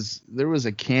happened was there was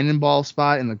a cannonball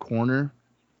spot in the corner.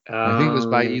 I think it was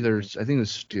by I think it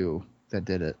was Stu that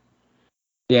did it.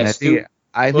 Yeah, Stu.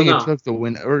 I think it took the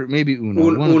win, or maybe Uno.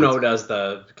 Uno does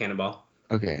the cannonball.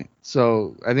 Okay,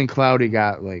 so I think Cloudy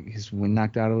got like his wind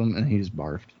knocked out of him, and he just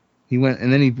barfed. He went,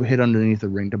 and then he hit underneath the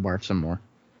ring to barf some more.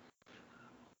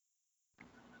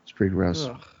 It's pretty gross.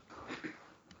 Ugh.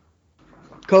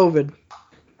 COVID.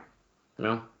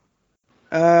 No.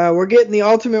 We're getting the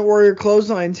Ultimate Warrior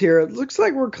clotheslines here. It looks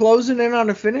like we're closing in on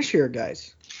a finish here,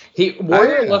 guys.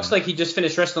 Warrior looks like he just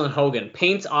finished wrestling Hogan.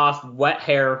 Paints off, wet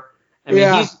hair. I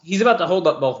mean, he's about to hold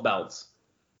up both belts.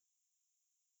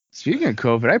 Speaking of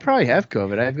COVID, I probably have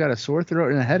COVID. I've got a sore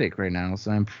throat and a headache right now,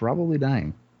 so I'm probably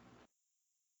dying.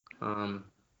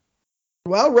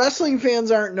 Well, wrestling fans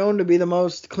aren't known to be the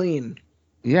most clean.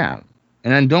 Yeah,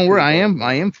 and then don't worry, I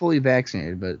am fully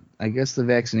vaccinated, but I guess the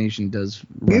vaccination does.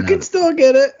 You can still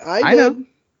get it. I did.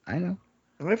 I know.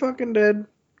 I fucking did.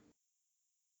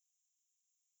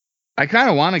 I kind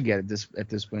of want to get it at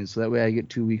this point, so that way I get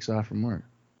 2 weeks off from work.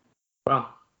 Wow.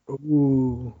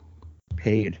 Ooh.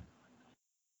 Paid.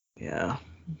 Yeah.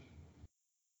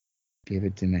 Give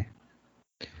it to me.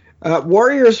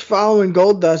 Warriors following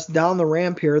Goldust down the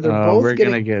ramp here. They're both we're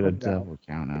getting gonna get a double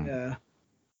count out. Yeah.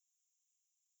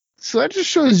 So that just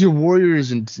shows your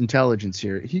Warriors' intelligence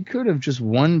here. He could have just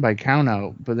won by count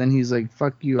out, but then he's like,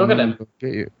 "Fuck you." Look at him.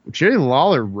 Get you. Jerry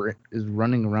Lawler is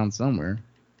running around somewhere.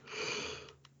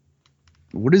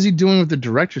 What is he doing with the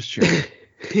director's chair?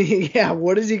 Yeah,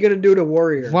 what is he gonna do to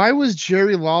Warrior? Why was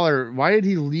Jerry Lawler? Why did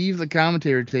he leave the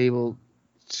commentary table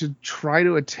to try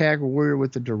to attack Warrior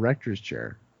with the director's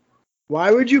chair? Why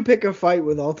would you pick a fight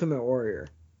with Ultimate Warrior?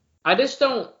 I just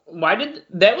don't.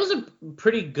 That was a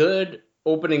pretty good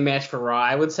opening match for Raw,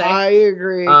 I would say. I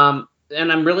agree. And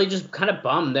I'm really just kind of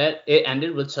bummed that it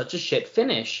ended with such a shit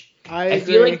finish. I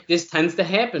feel like this tends to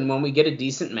happen when we get a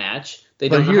decent match. They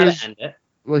don't know how to end it.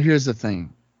 Well, here's the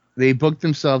thing. They booked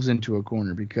themselves into a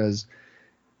corner because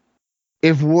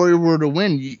if Warrior were to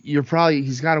win,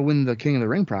 he's got to win the King of the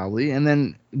Ring probably, and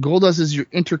then Goldust is your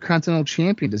Intercontinental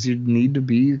Champion. Does he need to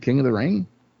be the King of the Ring?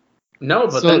 No,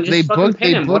 but then just fucking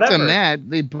pin him, whatever.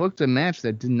 They booked a match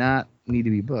that did not need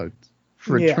to be booked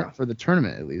for the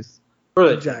tournament at least. For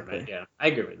the tournament, yeah, I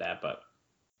agree with that. But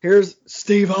here's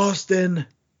Steve Austin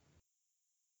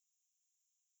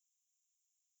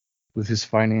with his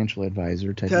financial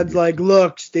advisor. Ted's like,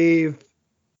 "Look, Steve,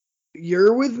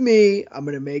 you're with me, I'm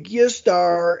going to make you a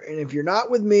star. And if you're not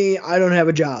with me, I don't have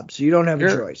a job. So you don't have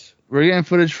a choice. We're getting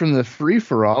footage from the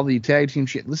free-for-all, the tag team.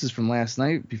 This is from last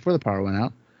night before the power went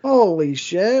out. Holy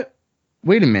shit.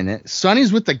 Wait a minute.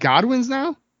 Sonny's with the Godwins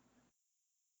now?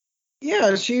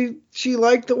 Yeah, she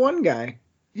liked the one guy.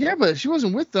 Yeah, but she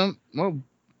wasn't with them. Well,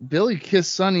 Billy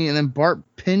kissed Sonny, and then Bart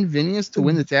pinned Phineas to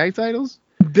win the tag titles?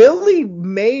 Billy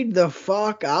made the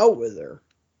fuck out with her.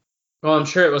 Well, I'm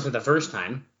sure it wasn't the first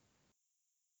time.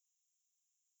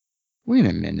 Wait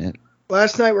a minute.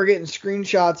 Last night we're getting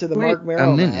screenshots of the Mark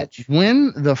Merrill match.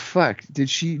 When the fuck did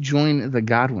she join the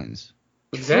Godwins?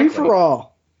 Exactly. Free for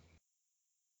all.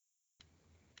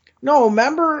 No,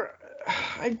 remember?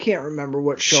 I can't remember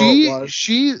what show it was.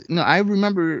 I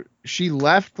remember she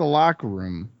left the locker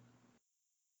room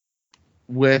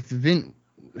with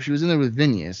She was in there with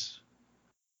Phineas.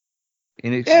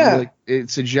 And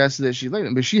it suggested that she liked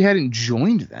them, but she hadn't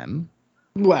joined them.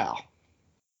 Well,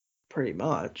 pretty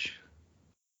much.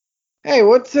 Hey,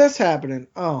 what's this happening?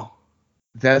 Oh.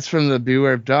 That's from the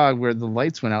Beware of Dog where the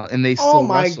lights went out and they still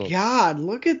wrestled. Oh my God,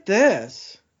 look at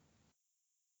this.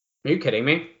 Are you kidding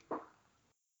me?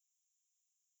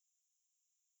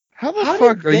 How the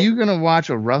fuck are you going to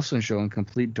watch a wrestling show in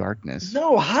complete darkness?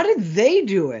 No, how did they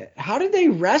do it? How did they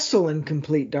wrestle in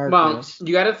complete darkness? Well,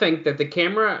 you got to think that the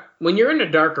camera, when you're in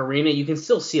a dark arena, you can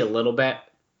still see a little bit.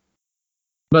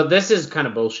 But this is kind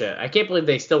of bullshit. I can't believe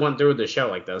they still went through with the show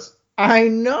like this. I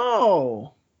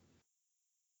know.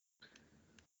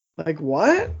 Like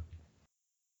what?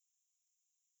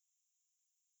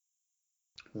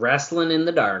 Wrestling in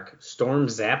the dark. Storm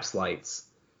zaps lights.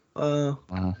 Wow.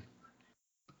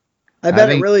 I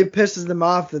bet it really pisses them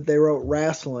off that they wrote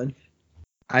wrestling.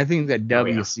 I think that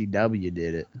WCW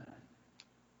did it.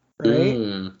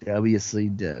 Right?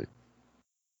 WCW.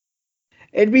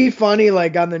 It'd be funny,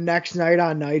 like, on the next night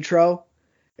on Nitro,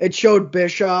 it showed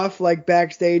Bischoff, like,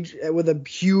 backstage with a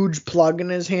huge plug in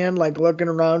his hand, like, looking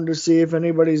around to see if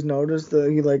anybody's noticed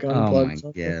that he, like, unplugged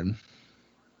something. Oh, my God.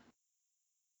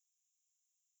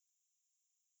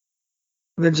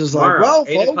 And it's just Tomorrow, like, well,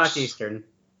 8 folks, o'clock Eastern.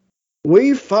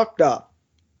 We fucked up.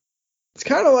 It's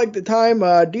kind of like the time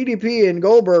DDP and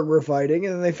Goldberg were fighting,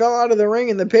 and they fell out of the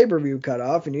ring and the pay-per-view cut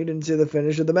off, and you didn't see the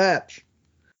finish of the match.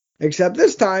 Except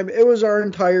this time, it was our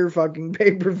entire fucking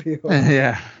pay-per-view.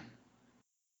 Yeah.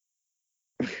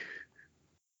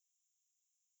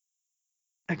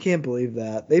 I can't believe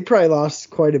that. They probably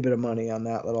lost quite a bit of money on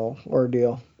that little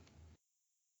ordeal.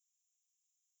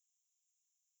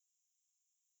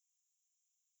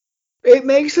 It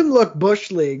makes him look Bush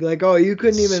League. Like, oh, you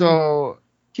couldn't even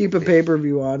keep a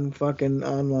pay-per-view on fucking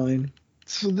online.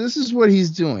 So this is what he's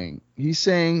doing. He's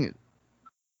saying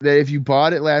that if you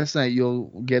bought it last night, you'll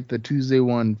get the Tuesday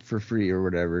one for free or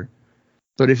whatever.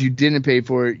 But if you didn't pay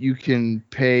for it, you can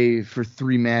pay for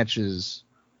 3 matches.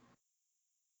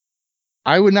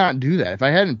 I would not do that. If I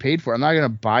hadn't paid for it, I'm not going to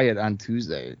buy it on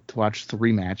Tuesday to watch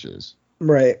 3 matches.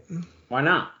 Right. Why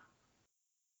not?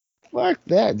 Fuck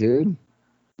that, dude.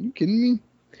 Are you kidding me?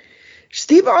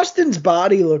 Steve Austin's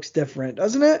body looks different,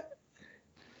 doesn't it?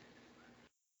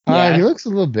 Yeah. He looks a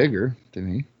little bigger to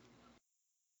me.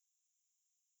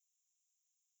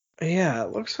 Yeah,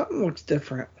 something looks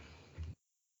different.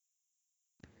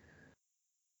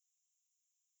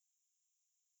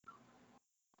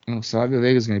 Oh, Savio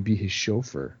Vega's going to be his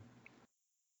chauffeur.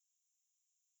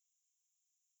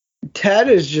 Ted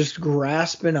is just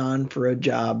grasping on for a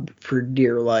job for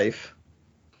dear life.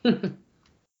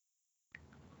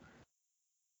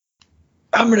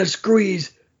 I'm going to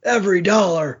squeeze every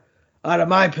dollar out of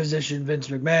my position, Vince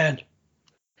McMahon.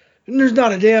 And there's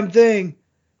not a damn thing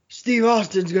Steve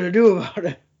Austin's going to do about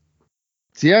it.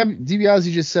 See,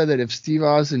 DiBiase just said that if Steve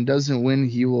Austin doesn't win,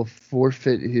 he will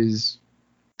forfeit his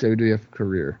WWF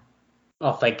career.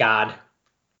 Oh, thank God.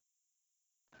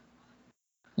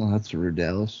 Well, that's rude,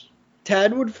 Dallas.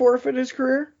 Ted would forfeit his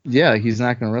career? Yeah, he's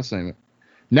not going to wrestle anymore.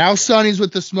 Now Sonny's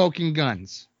with the smoking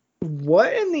guns.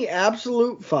 What in the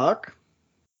absolute fuck?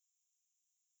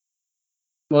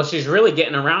 Well, she's really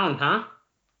getting around, huh?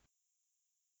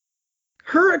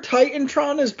 Her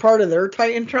Titantron is part of their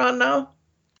Titantron now?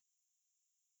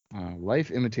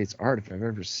 Life imitates art if I've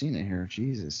ever seen it here.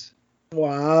 Jesus.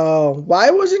 Wow. Why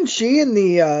wasn't she in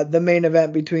the main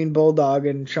event between Bulldog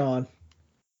and Shawn?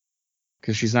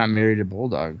 Because she's not married to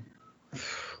Bulldog.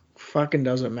 Fucking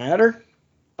doesn't matter.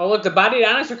 Oh, look, the Body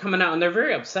Donnas are coming out, and they're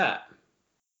very upset.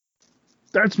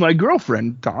 That's my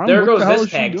girlfriend, Tom. There What goes the hell this is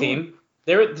she tag doing? team.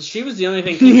 She was the only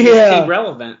thing keeping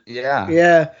relevant. Yeah.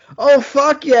 Yeah. Oh,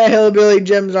 fuck yeah, Hillbilly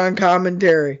Jim's on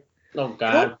commentary. Oh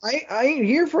God. I ain't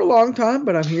here for a long time,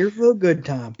 but I'm here for a good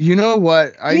time. You know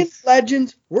what? Me and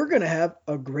Legends, we're gonna have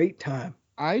a great time.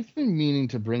 I've been meaning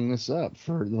to bring this up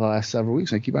for the last several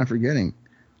weeks. I keep on forgetting.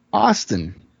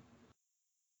 Austin,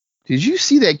 did you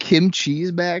see that Kim Chi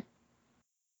is back?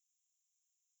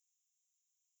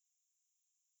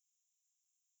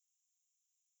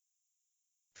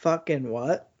 Fucking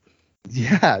what?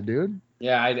 Yeah, dude.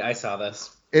 Yeah, I saw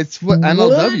this. It's what What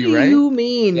MLW, do right? you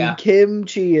mean Yeah. Kim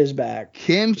Chi is back?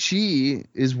 Kim Chi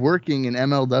is working in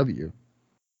MLW.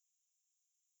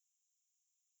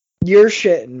 You're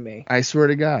shitting me. I swear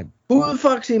to God. Who the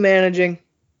fuck's he managing?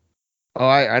 Oh,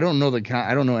 I don't know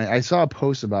I don't know. I saw a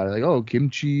post about it, like, oh, Kim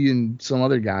Chi and some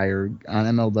other guy are on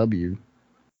MLW.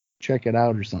 Check it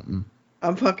out or something.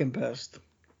 I'm fucking pissed.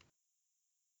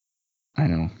 I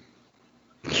know.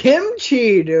 Kim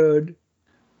Chi, dude,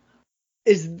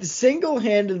 is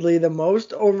single-handedly the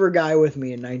most over guy with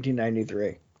me in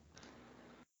 1993.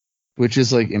 Which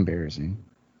is like embarrassing.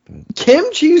 But Kim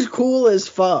Chi's cool as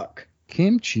fuck.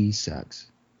 Kim Chi sucks.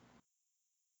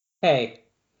 Hey,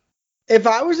 If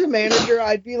I was a manager,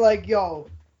 I'd be like, yo,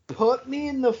 put me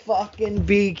in the fucking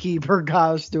beekeeper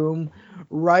costume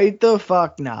right the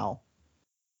fuck now.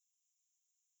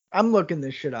 I'm looking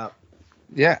this shit up.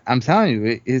 Yeah, I'm telling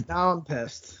you, it's Now I'm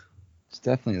pissed.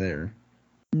 definitely there.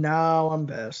 Now I'm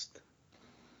pissed.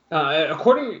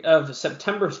 according of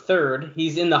September 3rd,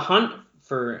 he's in the hunt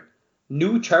for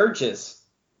new charges.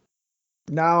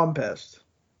 Now I'm pissed.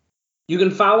 You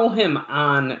can follow him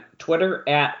on Twitter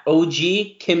at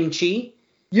OG Kimchi.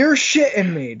 You're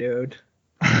shitting me, dude.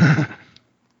 When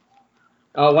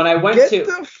I went Get to,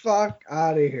 the fuck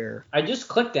out of here. I just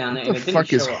clicked on it What and the it didn't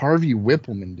fuck is show up. Harvey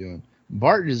Whippleman doing?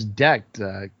 Bart just decked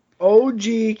OG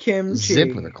Kimchi.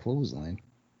 Zip with a clothesline.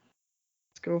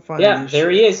 Let's go find Yeah, this there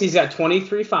shit. he is. He's got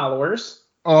 23 followers.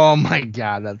 Oh my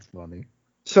God, that's funny.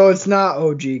 So it's not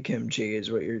OG Kimchi, is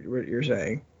what you're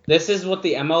saying. This is what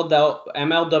the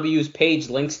MLW's page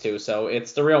links to, so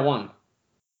it's the real one.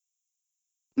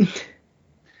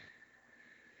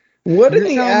 What in You're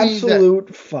the telling me that-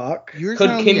 absolute fuck? You're Could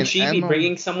telling me an Kimchi be ML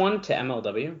bringing someone to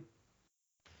MLW?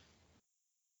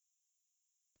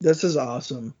 This is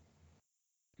awesome.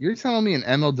 You're telling me an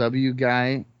MLW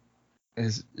guy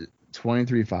has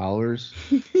 23 followers?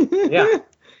 Yeah.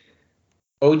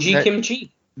 OG That-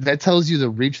 Kimchi. That tells you the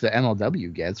reach that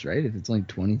MLW gets, right? If it's only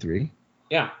 23.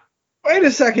 Yeah. Wait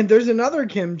a second, there's another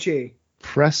Kimchi.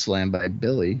 Press slam by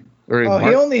Billy. Or Oh, he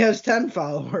Bart- only has 10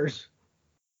 followers.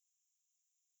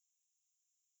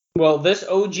 Well, this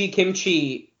OG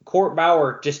Kimchi, Court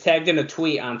Bauer, just tagged in a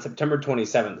tweet on September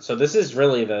 27th. So this is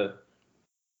really the...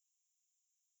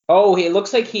 Oh, it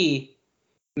looks like he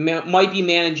might be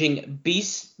managing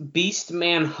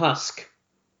Beastman Husk.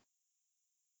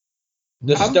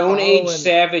 The I'm Stone Age following-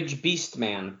 Savage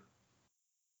Beastman.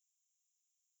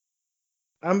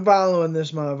 I'm following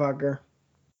this motherfucker.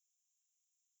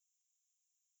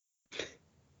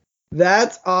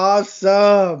 That's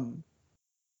awesome.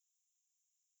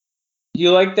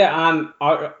 You like that on...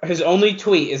 his only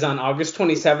tweet is on August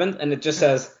 27th, and it just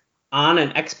says, on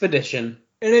an expedition.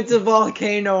 And it's a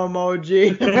volcano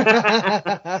emoji.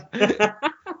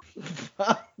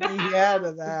 Fuck yeah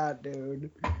to that, dude.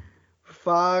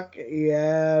 Fuck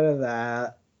yeah to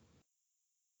that.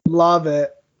 Love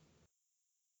it.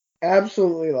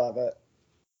 Absolutely love it.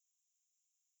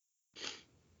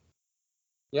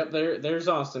 Yep, there's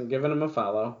Austin giving him a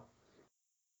follow.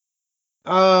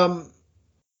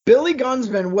 Billy Gunn's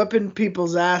been whipping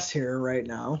people's ass here right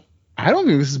now. I don't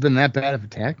think this has been that bad of a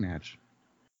tag match.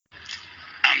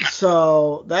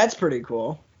 So that's pretty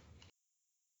cool.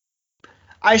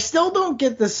 I still don't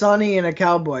get the Sunny in a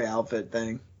cowboy outfit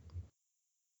thing.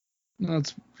 No,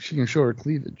 she can show her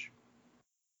cleavage.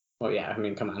 Well, yeah, I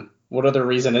mean, come on. What other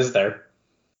reason is there?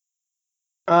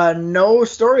 No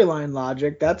storyline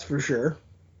logic, that's for sure.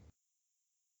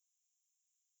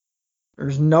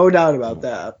 There's no doubt about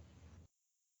that.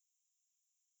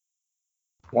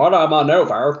 What am I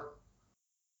over?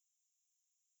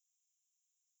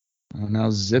 Oh, now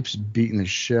Zip's beating the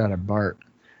shit out of Bart.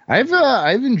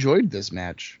 I've enjoyed this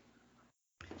match.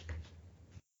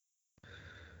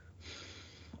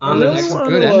 On the really next wanna,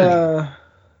 good energy.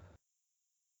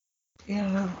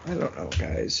 Yeah, I don't know,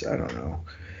 guys. I don't know.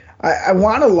 I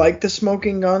want to like the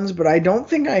Smoking Guns, but I don't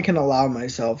think I can allow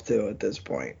myself to at this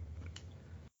point.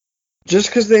 Just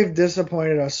because they've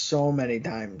disappointed us so many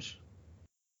times.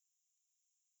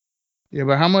 Yeah,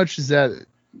 but how much is that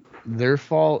their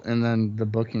fault and then the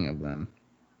booking of them?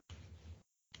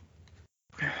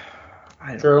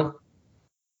 I don't. True.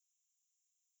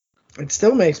 It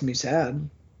still makes me sad.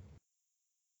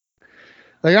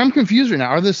 Like, I'm confused right now.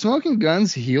 Are the Smoking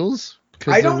Guns heels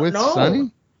because I they're don't with know.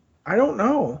 Sonny? I don't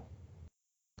know.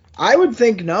 I would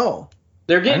think no.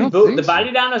 They're I getting don't booed. think The so.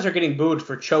 Body Donnas are getting booed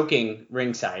for choking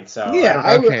ringside. So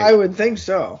Yeah, Okay. I would think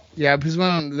so. Yeah, because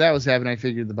when that was happening, I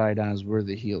figured the Biodonas were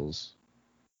the heels.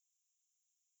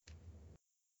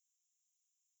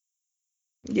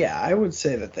 Yeah, I would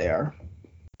say that they are.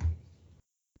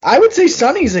 I would say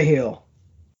Sonny's a heel.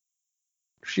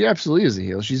 She absolutely is a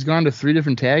heel. She's gone to 3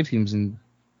 different tag teams in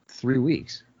 3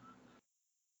 weeks.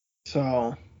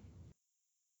 So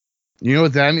You know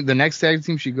what that means? The next tag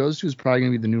team she goes to is probably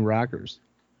going to be the New Rockers.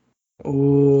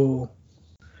 ooh.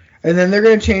 And then they're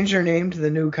gonna change their name to the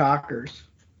New Cockers.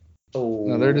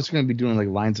 No, they're just going to be doing like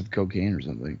lines of cocaine or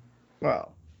something,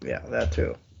 Well, yeah, that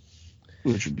too.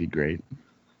 which would be great.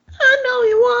 I know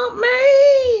you want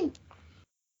me.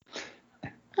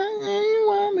 I know you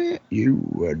want me.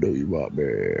 I know you want me.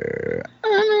 I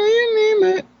know you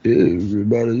need me.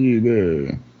 Everybody need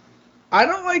me. I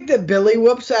don't like that Billy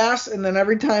whoops ass, and then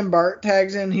every time Bart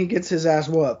tags in, he gets his ass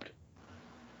whooped.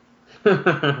 It's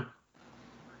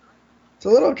a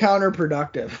little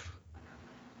counterproductive.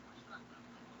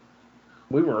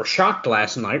 We were shocked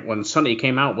last night when Sonny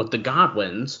came out with the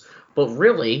Godwins, but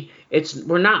really,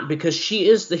 we're not, because she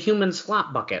is the human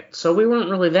slop bucket, so we weren't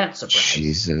really that surprised.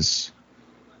 Jesus.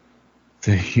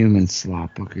 The human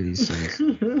slop bucket, he says.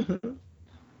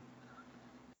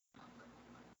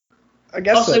 I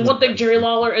guess I'll say that's- one thing, Jerry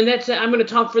Lawler, and that's it. I'm going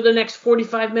to talk for the next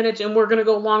 45 minutes, and we're going to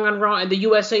go long on Raw, and the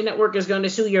USA Network is going to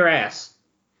sue your ass.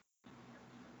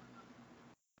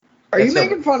 Are you That's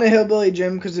making fun of Hillbilly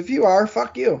Jim? Because if you are,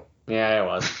 fuck you. Yeah, it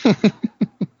was.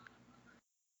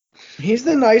 He's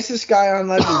the nicest guy on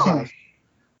Legends House.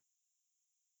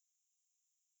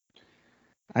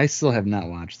 I still have not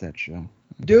watched that show.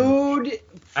 Dude,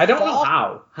 I don't know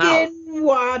how. fucking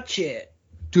watch it.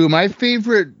 Dude, my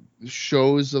favorite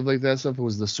shows of like that stuff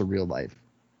was The Surreal Life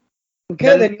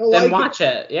Okay, then you'll like watch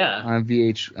it. Yeah. on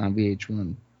VH1.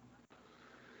 And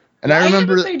Why I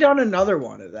remember haven't they done another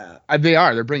one of that?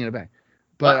 they're bringing it back.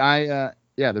 But What?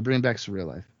 they're bringing back Surreal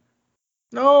Life.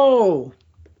 No.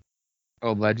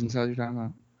 Oh, Legends, how you're talking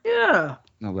about? Yeah.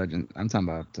 No, Legend. I'm talking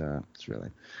about Surreal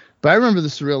Life. But I remember the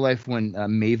Surreal Life when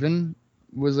Maven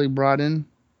was like brought in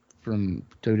from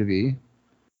WWE.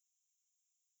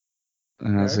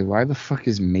 And I was Okay. like, why the fuck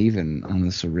is Maven on the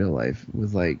Surreal Life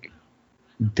with like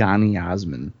Donny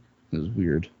Osmond? It was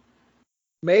weird.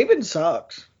 Maven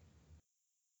sucks.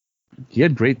 He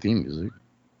had great theme music.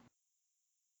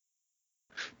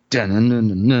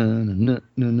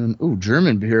 Ooh,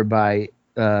 German beer by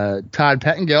Todd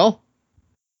Pettengill.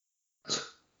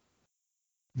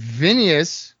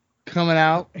 Phineas coming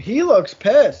out. He looks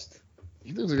pissed.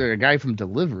 He looks like a guy from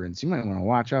Deliverance. You might want to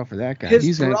watch out for that guy.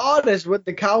 His broad is with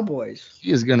the Cowboys.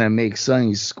 He is gonna make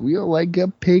Sonny squeal like a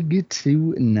pig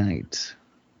tonight.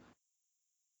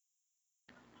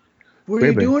 What are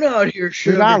you Baby. doing out here, Dude,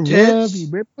 sugar I love tits? you,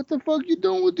 babe. What the fuck you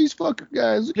doing with these fucking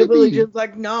guys? Look at Hillbilly me. Jim's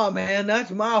like, nah, man,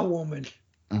 that's my woman.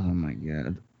 Oh my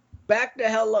god. Back the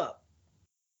hell up.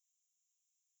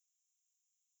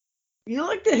 You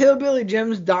like the Hillbilly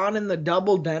Jim's donning the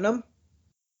double denim?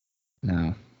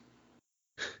 No.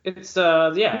 It's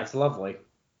it's lovely.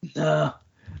 Nah.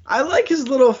 I like his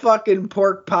little fucking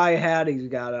pork pie hat he's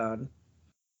got on.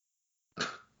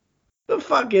 The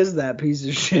fuck is that piece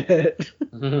of shit?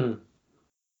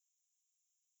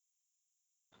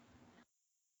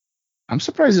 I'm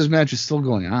surprised this match is still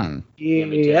going on. me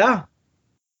too. Yeah.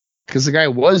 Because the guy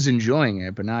was enjoying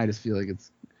it, but now I just feel like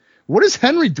it's. What is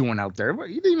Henry doing out there?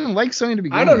 He didn't even like something to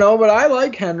begin I don't with. know, but I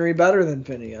like Henry better than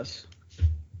Phineas.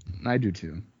 I do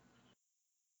too.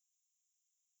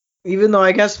 Even though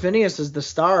I guess Phineas is the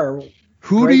star.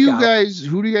 Who do you Breakout.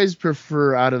 guys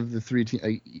prefer out of the 3 teams?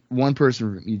 Like, one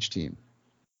person from each team.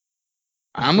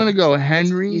 I'm gonna go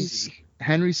Henry, Easy.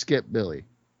 Skip, Billy.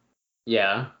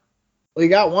 Yeah. Well, you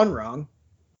got one wrong.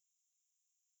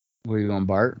 Where are you going,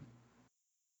 Bart?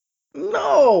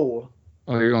 No.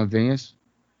 Oh, you're going Phineas?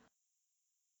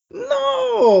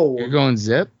 No. You're going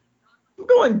Zip? I'm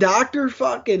going Dr.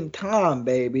 fucking Tom,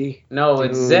 baby. No,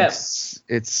 it's Dude, Zip.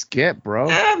 It's Skip, bro.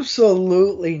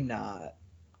 Absolutely not.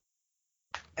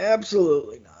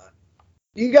 Absolutely not.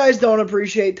 You guys don't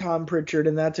appreciate Tom Pritchard,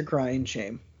 and that's a crying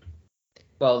shame.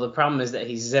 Well, the problem is that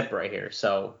he's Zip right here,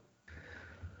 so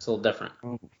it's a little different.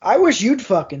 I wish you'd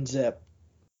fucking zip.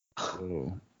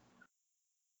 Oh.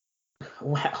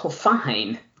 Well,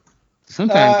 fine.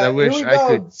 Sometimes I Here wish we I go.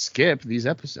 could skip these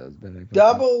episodes, but I don't.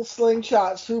 Double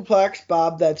slingshot suplex,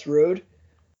 Bob. That's rude.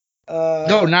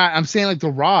 No, not. I'm saying like the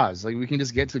Raws. Like we can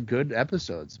just get to good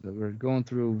episodes, but we're going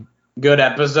through. Good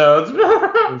episodes.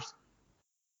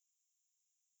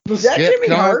 Was that Skip Jimmy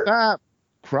coming Hart? top.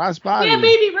 Crossbody. Yeah,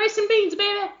 baby, rice and beans,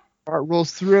 baby. Hart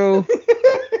rolls through.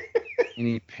 And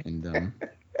he pinned him.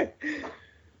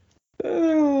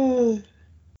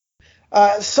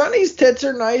 Sonny's tits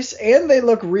are nice, and they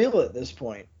look real at this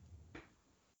point.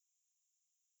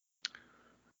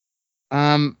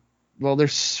 Well, they're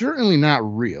certainly not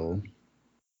real.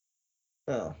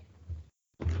 Oh.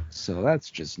 So that's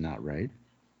just not right.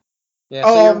 Yeah,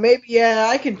 Oh, maybe, yeah,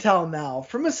 I can tell now.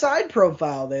 From a side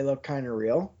profile, they look kind of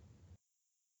real.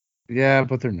 Yeah,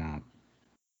 but they're not.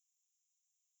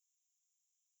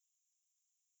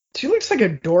 She looks like a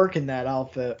dork in that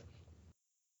outfit.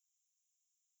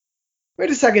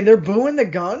 Wait a second, they're booing the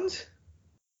guns?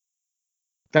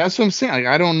 That's what I'm saying. Like,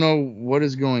 I don't know what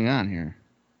is going on here.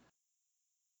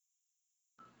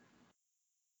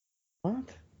 What?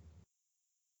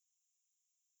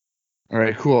 All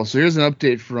right, cool. So here's an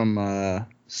update from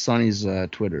Sonny's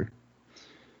Twitter.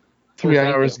 3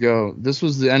 thank hours you. ago, this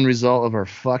was the end result of our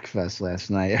fuck fest last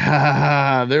night.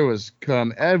 There was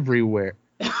cum everywhere.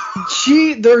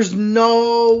 There's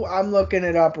no, I'm looking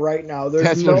it up right now. There's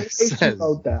That's no what way it she says.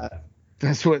 wrote that.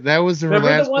 That was her Remember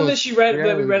last the one that post she read 3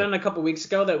 that we hours read ago. on a couple weeks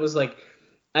ago that was like,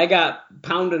 I got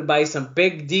pounded by some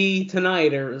big D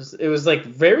tonight, or it was like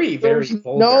very, very There's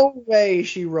vulgar. no way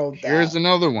she wrote that. Here's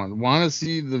another one. Want to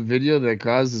see the video that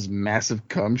caused this massive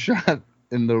cum shot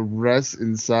and the rest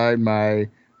inside my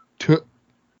and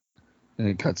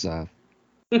it cuts off.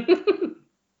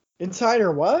 Inside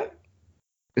her what?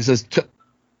 It says it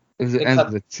It ends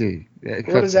cut- with a T. Yeah, it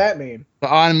What cuts does that mean? The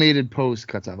automated post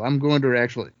cuts off. I'm going to her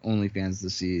actual OnlyFans to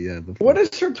see the. What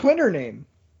is her Twitter name?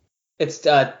 It's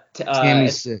Tammy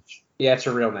Sitch. yeah, it's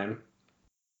her real name.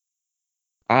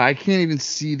 I can't even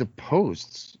see the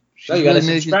posts. So you gotta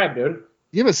subscribe, dude.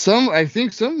 Yeah, but I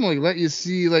think some like let you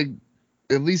see like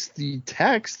at least the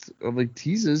text of like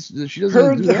teases. She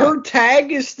doesn't do that. Her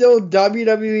tag is still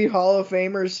WWE Hall of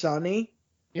Famer Sonny.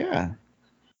 Yeah.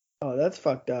 Oh, that's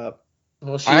fucked up.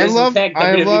 Well, she is in tag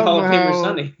WWE Hall of Famer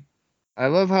Sonny. I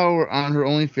love how on her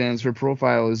OnlyFans her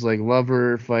profile is like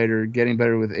lover, fighter, getting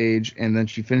better with age, and then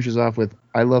she finishes off with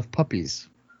I love puppies.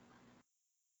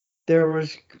 There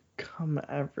was oh my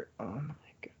god.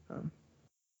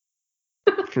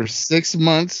 For 6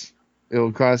 months, it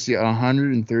will cost you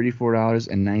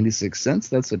 $134.96.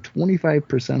 That's a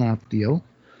 25% off deal.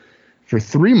 For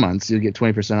 3 months, you'll get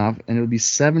 20% off, and it'll be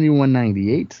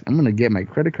 $71.98. I'm gonna get my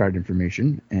credit card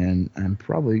information, and I'm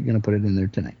probably gonna put it in there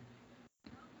tonight.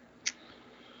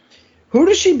 Who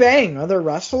does she bang? Other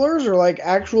wrestlers or like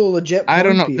actual legit? I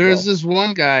don't know. people? There's this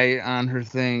one guy on her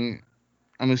thing.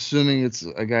 I'm assuming it's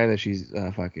a guy that she's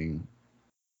fucking.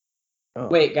 Oh.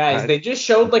 Wait, guys, they just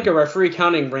showed like a referee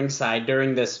counting ringside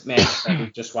during this match that we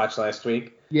just watched last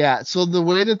week. Yeah, so the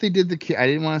way that they did I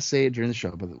didn't want to say it during the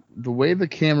show, but the way the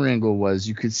camera angle was,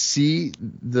 you could see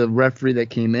the referee that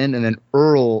came in, and then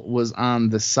Earl was on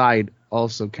the side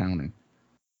also counting.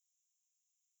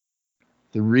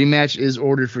 The rematch is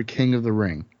ordered for King of the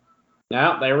Ring.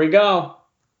 Now, there we go.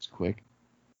 It's quick.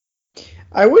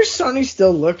 I wish Sonny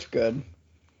still looked good.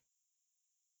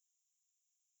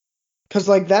 Cause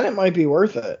like then it might be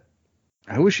worth it.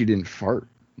 I wish he didn't fart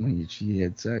when she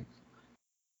had sex.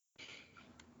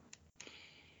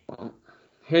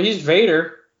 Here's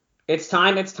Vader. It's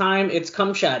time. It's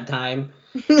cum shot time.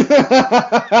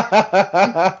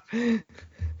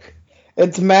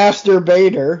 It's Master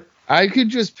Bader. I could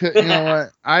just pick, you know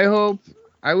what?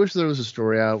 I wish there was a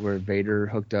story out where Vader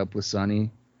hooked up with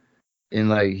Sonny and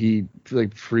like he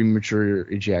like premature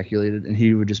ejaculated and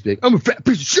he would just be like, I'm a fat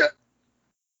piece of shit.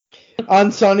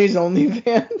 On Sonny's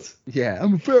OnlyFans? Yeah,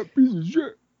 I'm a fat piece of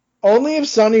shit. Only if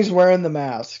Sonny's wearing the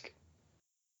mask.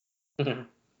 I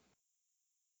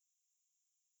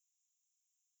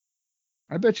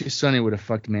bet you Sonny would have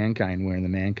fucked Mankind wearing the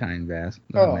Mankind mask.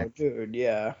 Oh, dude,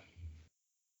 yeah.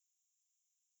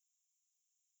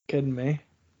 Kidding me?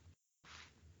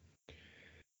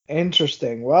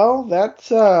 Interesting. Well, that's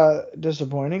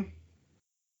disappointing.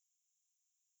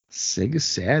 Sega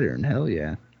Saturn, hell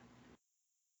yeah.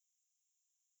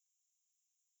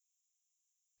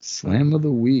 Slam of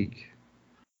the week.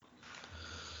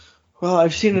 Well,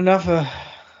 I've seen enough of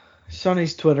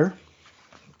Sonny's Twitter.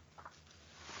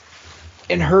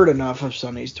 And heard enough of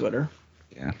Sonny's Twitter.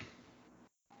 Yeah.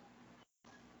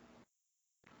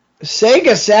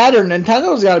 Sega Saturn,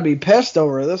 Nintendo's got to be pissed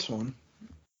over this one.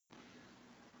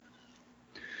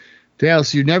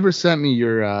 Dallas, you never sent me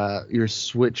your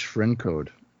Switch friend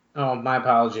code. Oh, my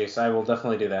apologies. I will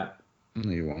definitely do that.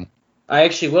 No, you won't. I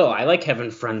actually will. I like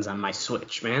having friends on my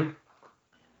Switch, man.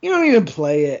 You don't even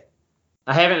play it.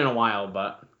 I haven't in a while,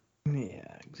 but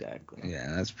Yeah, exactly.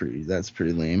 Yeah, that's pretty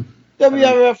lame.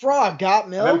 WWF Raw got I've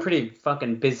Mill. been pretty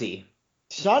fucking busy.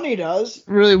 Sonny does.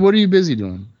 Really, what are you busy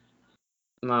doing?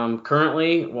 I'm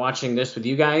currently watching this with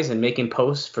you guys and making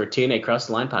posts for TNA Cross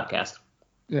the Line podcast.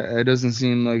 Yeah, it doesn't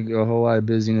seem like a whole lot of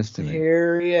busyness to me.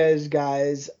 Here he is,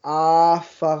 guys.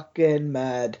 Fucking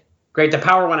mad. Great, the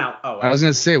power went out. Oh, I was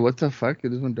gonna say, what the fuck? It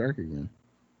just went dark again.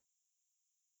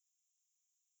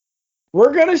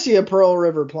 We're gonna see a Pearl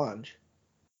River plunge.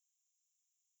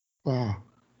 Wow.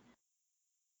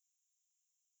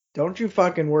 Don't you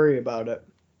fucking worry about it.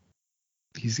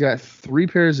 He's got 3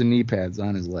 pairs of knee pads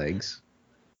on his legs.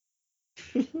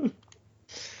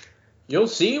 You'll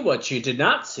see what you did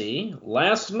not see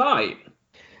last night.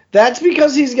 That's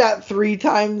because he's got 3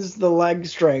 times the leg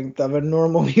strength of a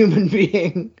normal human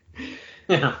being.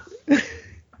 Yeah.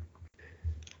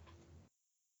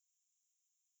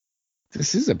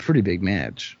 This is a pretty big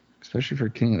match, especially for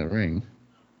King of the Ring.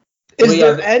 Is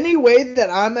there any way that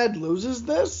Ahmed loses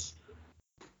this?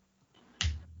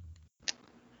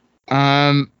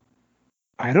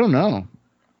 I don't know.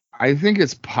 I think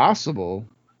it's possible.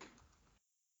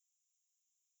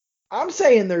 I'm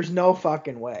saying there's no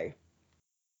fucking way.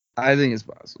 I think it's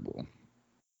possible.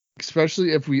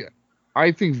 Especially if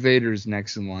I think Vader's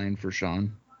next in line for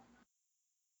Shawn.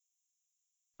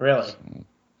 Really? So,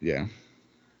 yeah.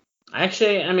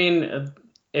 Actually, I mean,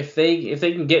 if they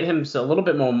can get him a little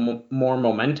bit more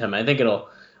momentum, I think it'll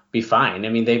be fine. I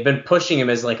mean, they've been pushing him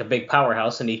as like a big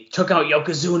powerhouse, and he took out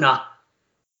Yokozuna.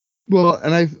 Well,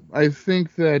 and I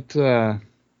think that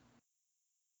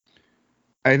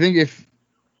I think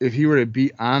if he were to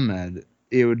beat Ahmed,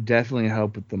 it would definitely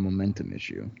help with the momentum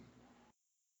issue.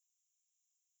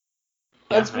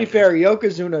 Let's be fair.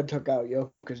 Yokozuna took out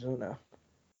Yokozuna.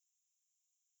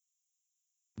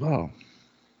 Well,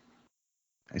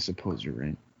 I suppose you're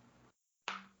right.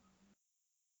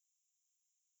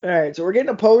 All right, so we're getting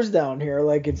a pose down here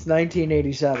like it's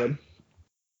 1987.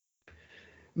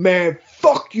 Man,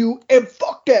 fuck you and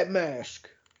fuck that mask.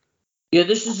 Yeah,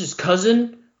 this is his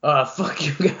cousin. Fuck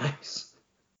you guys.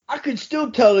 I can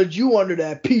still tell it's you under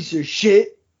that piece of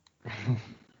shit.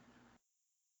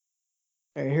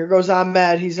 Hey, here goes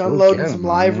Ahmed. He's unloading some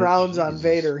live rounds on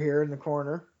Vader here in the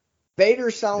corner.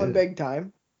 Vader's selling big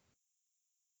time.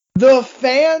 The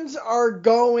fans are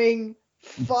going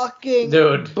fucking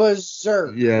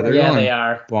berserk. Yeah, they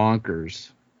are bonkers.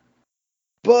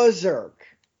 Berserk.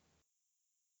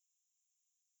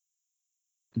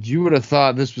 You would have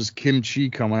thought this was Kim Chi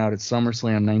coming out at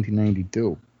SummerSlam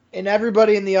 1992. And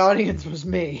everybody in the audience was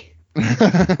me.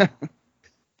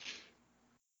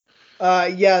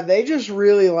 Yeah, they just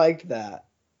really liked that.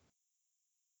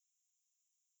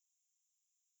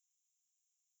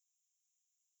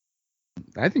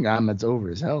 I think Ahmed's over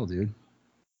as hell, dude.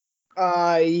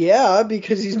 Yeah,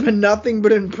 because he's been nothing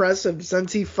but impressive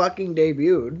since he fucking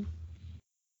debuted.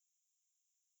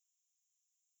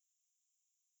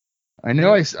 I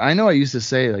know I used to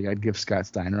say like I'd give Scott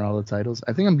Steiner all the titles.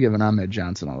 I think I'm giving Ahmed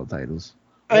Johnson all the titles.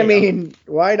 I mean,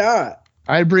 why not?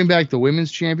 I'd bring back the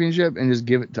women's championship and just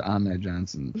give it to Ahmed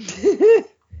Johnson.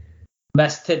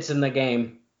 Best tits in the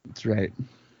game. That's right.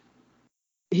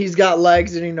 He's got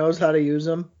legs and he knows how to use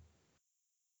them.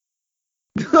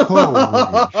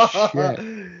 Holy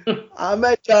shit.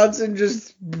 Ahmed Johnson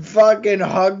just fucking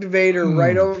hugged Vader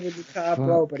right over the top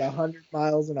rope at 100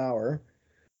 miles an hour.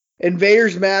 And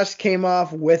Vader's mask came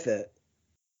off with it.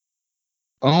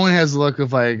 Owen has the look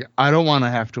of like, I don't want to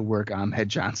have to work Ahmed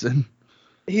Johnson.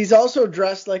 He's also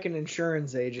dressed like an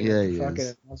insurance agent at the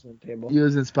fucking announcement table. He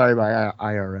was inspired by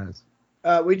IRS.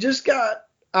 We just got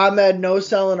Ahmed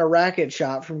no-selling a racket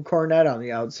shot from Cornette on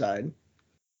the outside.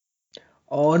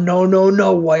 Oh,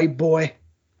 no, white boy.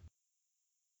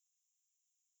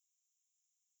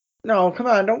 No, come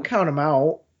on, don't count him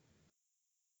out.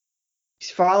 He's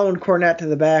following Cornette to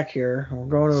the back here. We're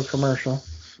going to a commercial.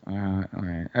 All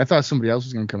right. I thought somebody else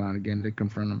was going to come out again to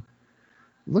confront him.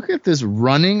 Look at this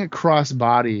running cross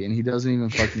body, and he doesn't even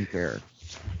fucking care.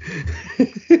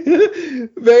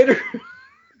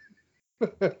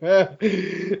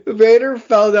 Vader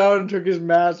fell down and took his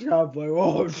mask off. Like,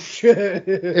 oh shit!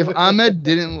 If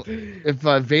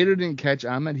Vader didn't catch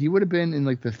Ahmed, he would have been in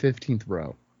like the 15th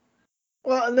row.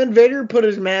 Well, and then Vader put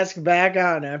his mask back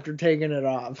on after taking it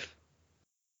off.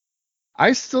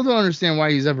 I still don't understand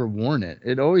why he's ever worn it.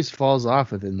 It always falls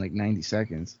off within like 90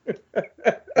 seconds.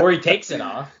 Or he takes it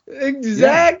off.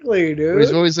 Exactly, dude. Or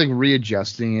he's always like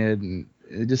readjusting it, and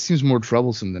it just seems more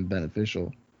troublesome than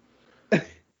beneficial.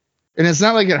 And it's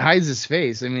not like it hides his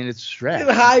face. I mean, it's strapped.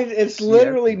 It's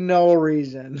literally no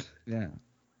reason. Yeah.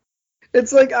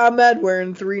 It's like Ahmed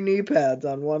wearing 3 knee pads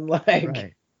on one leg.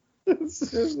 Right. It's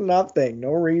just nothing.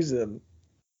 No reason.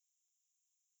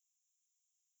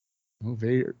 Oh,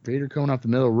 Vader coming off the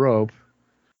middle rope.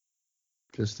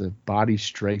 Just a body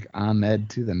strike Ahmed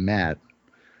to the mat.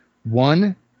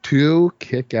 1, 2,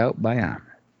 kick out by Ahmed.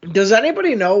 Does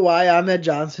anybody know why Ahmed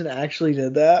Johnson actually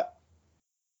did that?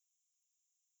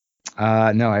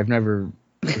 No, I've never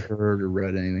heard or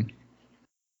read anything.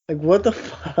 Like, what the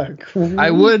fuck?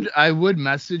 I would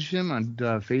message him on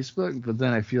Facebook, but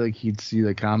then I feel like he'd see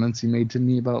the comments he made to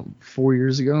me about 4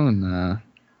 years ago, and I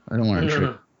don't want to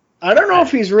trick. I don't know if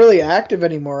he's really active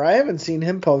anymore. I haven't seen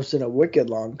him post in a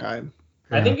wicked long time.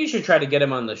 I think you should try to get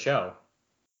him on the show.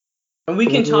 And we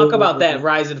can talk about that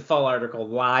Rise and Fall article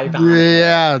live on.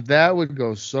 Yeah, that would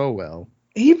go so well.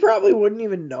 He probably wouldn't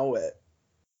even know it.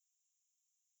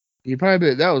 He'd probably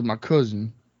be, that was my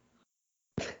cousin.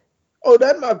 Oh,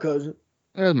 that's my cousin.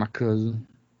 That was my cousin.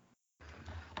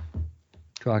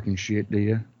 Talking shit to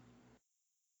you.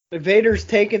 Vader's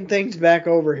taking things back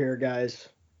over here, guys.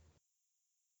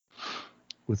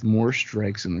 With more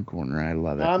strikes in the corner. I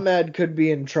love it. Ahmed could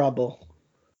be in trouble.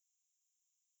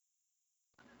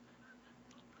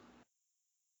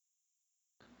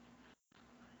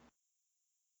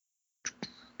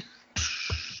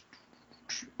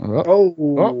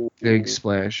 Oh, big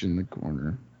splash in the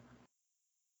corner.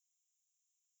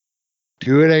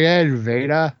 Do it again,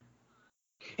 Vader.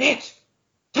 It's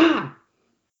time.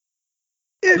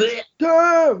 It's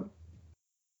time.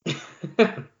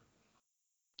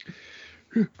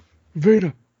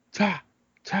 Vader, ta.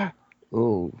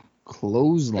 Oh,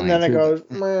 clothesline. And then it too. goes.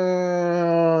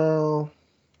 Meow.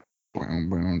 Boom,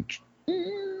 boom.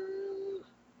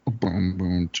 Boom,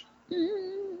 boom.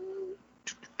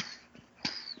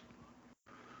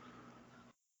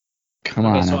 Come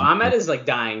on. Okay, so Ahmed is like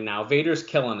dying now. Vader's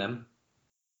killing him.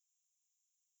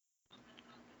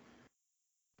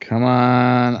 Come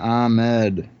on,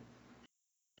 Ahmed.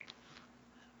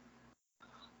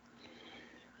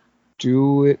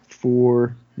 Do it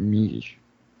for me.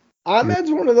 Ahmed's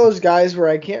one of those guys where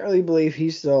I can't really believe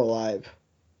he's still alive.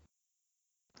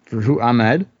 For who?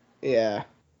 Ahmed? Yeah.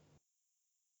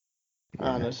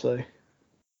 Honestly.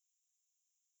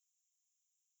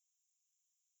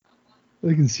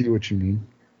 I can see what you mean.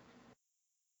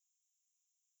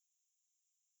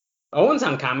 Owen's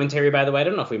on commentary, by the way. I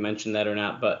don't know if we mentioned that or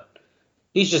not, but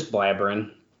he's just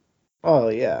blabbering. Oh,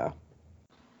 yeah.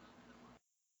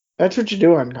 That's what you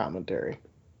do on commentary.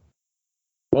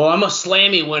 Well, I'm a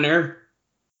Slammy winner.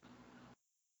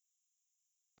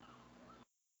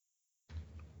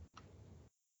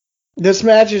 This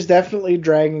match is definitely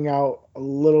dragging out a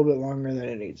little bit longer than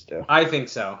it needs to. I think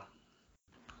so.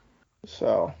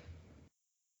 So.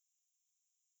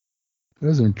 That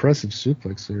was an impressive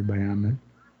suplex there by Ahmed.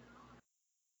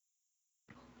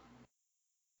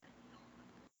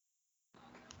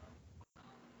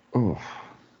 Oh.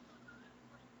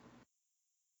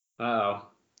 Uh-oh.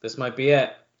 This might be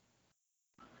it.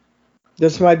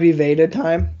 This might be Veda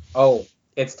time. Oh,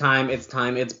 it's time. It's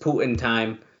Putin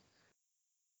time.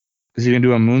 Is he going to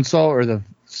do a moonsault or the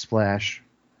splash?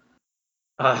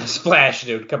 Splash,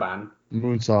 dude. Come on.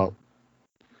 Moonsault.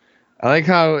 I like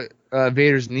how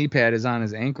Vader's knee pad is on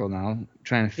his ankle now,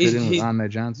 trying to fit in with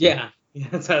Ahmed Johnson. Yeah,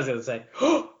 that's what I was going to say.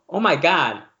 Oh, my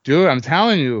God. Dude, I'm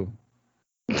telling you.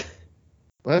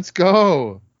 Let's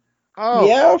go. Oh,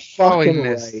 yeah, fucking he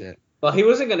missed right. it. Well, he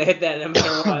wasn't going to hit that no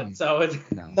matter what, so it's...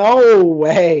 No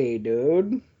way,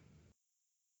 dude.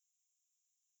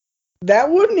 That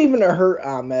wouldn't even have hurt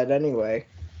Ahmed anyway.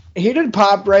 He did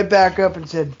pop right back up and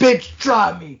said, "Bitch,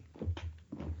 try me."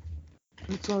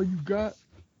 That's all you got?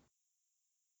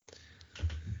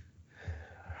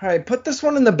 All right, put this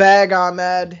one in the bag,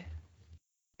 Ahmed.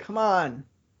 Come on.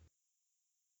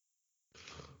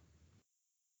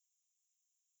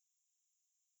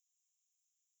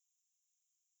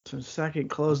 So second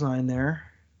clothesline there.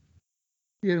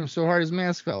 He hit him so hard his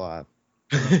mask fell off.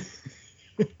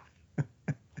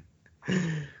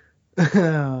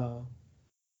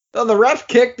 Oh, the ref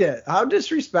kicked it. How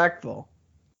disrespectful.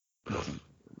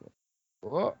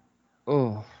 Oh.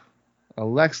 A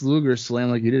Lex Luger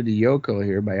slam like you did to Yoko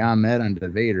here by Ahmed onto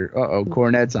Vader. Uh-oh,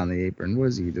 Cornette's on the apron. What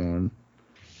is he doing?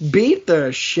 Beat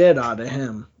the shit out of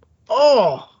him.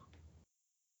 Oh.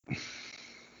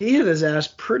 He hit his ass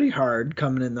pretty hard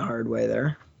coming in the hard way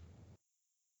there.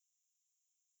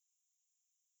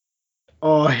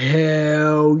 Oh,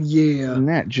 hell yeah.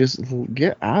 Cornette, just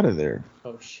get out of there.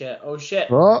 Oh, shit.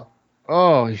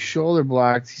 Oh, he shoulder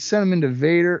blocked. He sent him into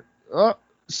Vader. Oh,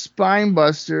 spine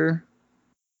buster.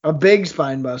 A big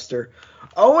spine buster.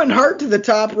 Owen Hart to the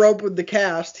top rope with the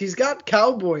cast. He's got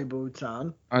cowboy boots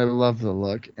on. I love the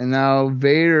look. And now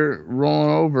Vader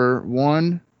rolling over.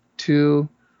 1, 2,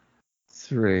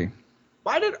 3.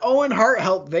 Why did Owen Hart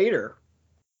help Vader?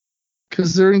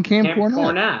 Because they're in Camp Cornette.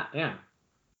 Cornette, yeah.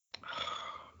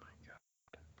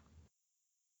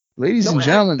 Ladies and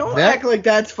gentlemen, don't act like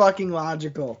that's fucking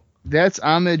logical. That's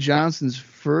Ahmed Johnson's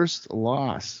first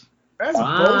loss That's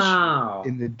Wow.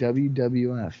 in the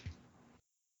WWF.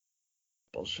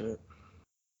 bullshit.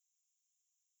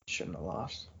 Shouldn't have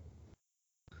lost.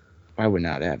 I would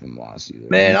not have him lost either.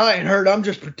 Man, I ain't hurt. I'm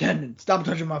just pretending. Stop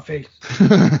touching my face.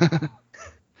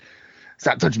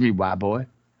 Stop touching me, white boy.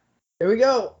 Here we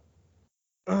go.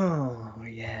 Oh,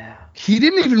 yeah. He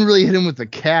didn't even really hit him with the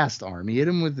cast arm. He hit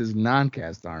him with his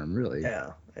non-cast arm, really.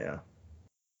 Yeah.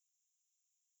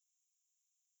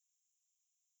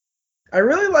 I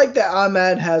really like that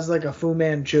Ahmed has like a Fu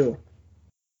Manchu.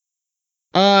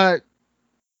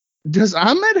 Does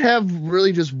Ahmed have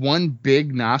really just one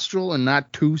big nostril and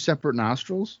not two separate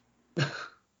nostrils?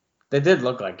 They did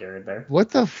look like it right there.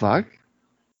 What the fuck?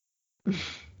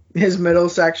 His middle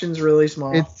section's really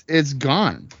small. It's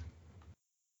gone.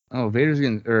 Oh, Ahmed's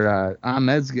getting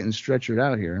stretchered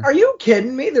out here. Are you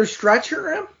kidding me? They're stretching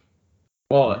him?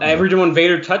 Well, everyone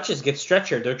Vader touches gets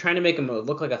stretchered. They're trying to make him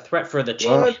look like a threat for the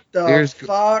champ. What the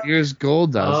fuck? Here's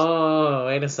Goldust. Oh,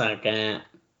 wait a second.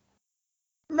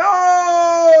 No!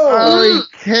 Oh, he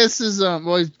kisses him.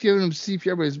 Well, he's giving him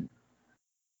CPR, but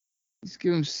he's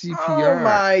giving him CPR. Oh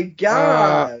my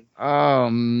god. Oh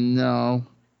no.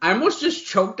 I almost just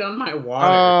choked on my water.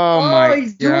 Oh my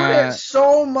he's doing it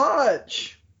so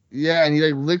much. Yeah, and he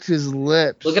like licked his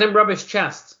lips. Look at him rub his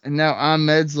chest. And now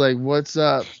Ahmed's like, "What's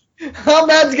up?"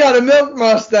 Ahmed's got a milk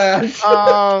mustache.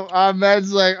 Oh,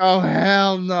 Ahmed's like, "Oh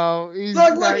hell no." He's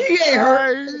look, he ain't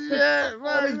hurt. Shit.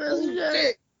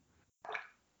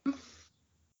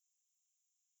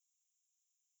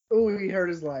 Oh, he hurt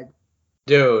his leg.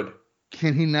 Dude.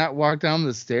 Can he not walk down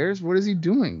the stairs? What is he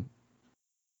doing?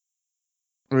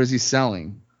 Or is he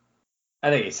selling?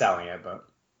 I think he's selling it, but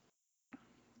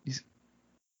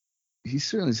He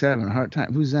certainly is having a hard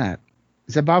time. Who's that?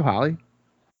 Is that Bob Holly?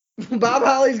 Bob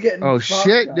Holly's getting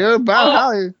shit, up. dude. Bob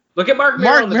Holly. Look at Mark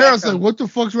Merrill. Mark Merrill's like, what the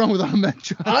fuck's wrong with Ahmed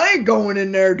Johnson? I ain't going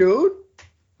in there, dude.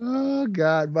 Oh,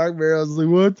 God. Mark Merrill's like,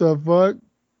 what the fuck?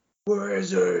 Where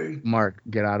is he? Mark,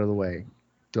 get out of the way.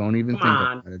 Don't even think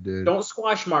about it, dude. Don't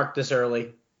squash Mark this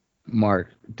early. Mark,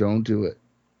 don't do it.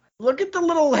 Look at the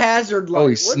little hazard light.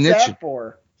 He's What's snitching. that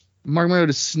for? Mark Merrill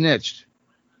just snitched.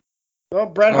 Well,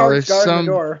 Bret Hart's guarding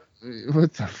the door.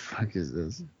 What the fuck is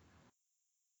this?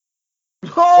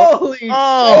 Holy shit!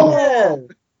 Oh!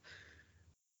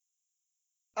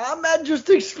 Ahmed just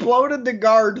exploded the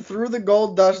guard through the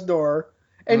Goldust door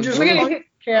and just punched the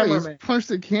cameraman. He's punched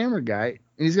the camera guy,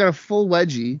 and he's got a full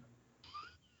wedgie.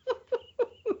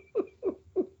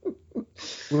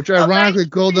 Which ironically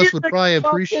Goldust would probably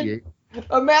appreciate.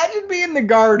 Imagine being the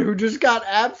guard who just got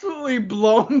absolutely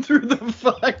blown through the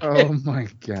fucking. Oh my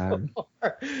god.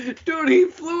 Dude, he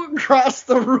flew across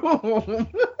the room.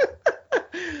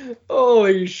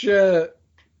 Holy shit.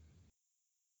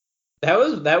 That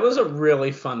was a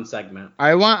really fun segment.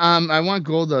 I want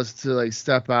Goldust to like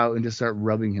step out and just start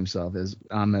rubbing himself as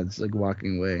Ahmed's like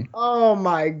walking away. Oh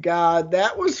my god,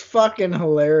 that was fucking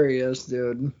hilarious,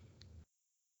 dude.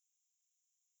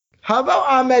 How about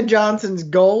Ahmed Johnson's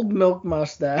gold milk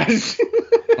mustache?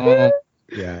 Oh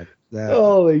yeah.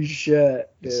 Holy shit,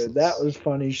 dude. That was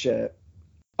funny shit.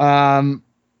 I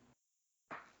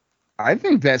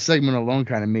think that segment alone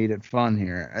kind of made it fun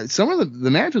here. Some of the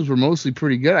matches were mostly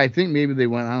pretty good. I think maybe they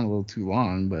went on a little too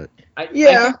long, but I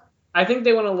think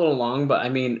they went a little long, but I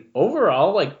mean,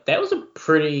 overall, like that was a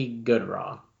pretty good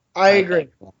Raw. I agree.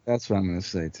 That's what I'm gonna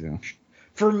say too.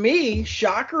 For me,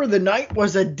 Shocker of the Night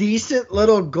was a decent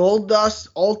little Goldust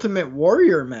Ultimate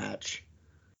Warrior match.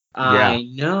 I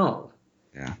know.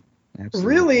 Yeah. Absolutely.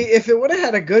 Really, if it would have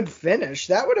had a good finish,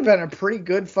 that would have been a pretty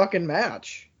good fucking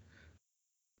match.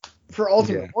 For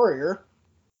Ultimate Warrior.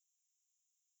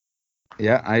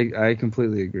 Yeah, I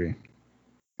completely agree.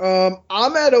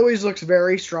 Ahmed always looks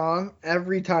very strong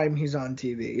every time he's on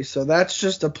TV, so that's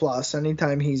just a plus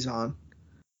anytime he's on.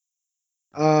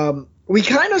 We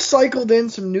kind of cycled in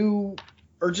some new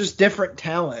or just different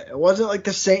talent. It wasn't like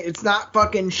the same. It's not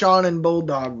fucking Shawn and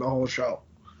Bulldog the whole show.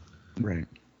 Right.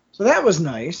 So that was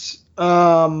nice.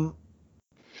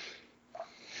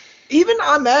 Even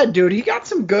Ahmed, dude, he got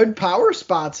some good power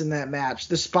spots in that match.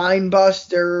 The spine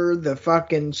buster, the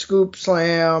fucking scoop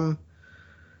slam,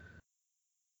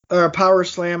 or power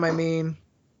slam, I mean.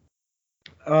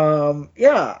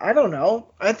 Yeah, I don't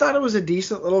know. I thought it was a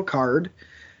decent little card.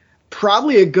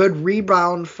 Probably a good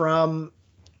rebound from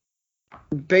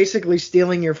basically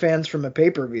stealing your fans from a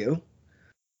pay-per-view.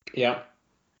 Yeah.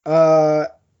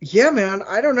 Yeah, man,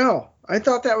 I don't know. I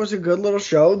thought that was a good little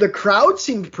show. The crowd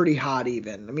seemed pretty hot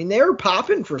even. I mean, they were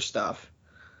popping for stuff.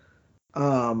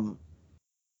 Yeah,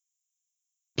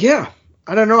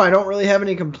 I don't know. I don't really have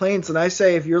any complaints. And I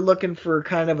say if you're looking for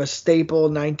kind of a staple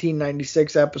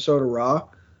 1996 episode of Raw,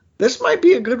 this might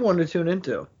be a good one to tune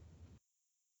into.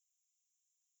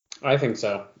 I think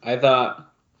so. I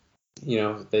thought,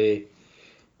 the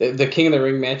King of the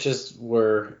Ring matches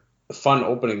were fun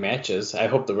opening matches. I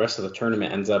hope the rest of the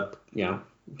tournament ends up,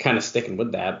 kind of sticking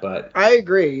with that. But I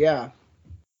agree, yeah.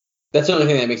 That's the only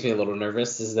thing that makes me a little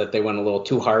nervous is that they went a little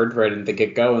too hard right in the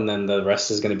get-go, and then the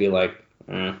rest is going to be like,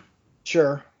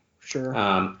 Sure.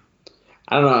 I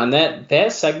don't know. And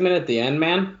that segment at the end,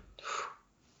 man,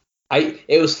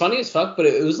 it was funny as fuck, but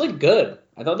it was like good.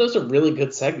 I thought that was a really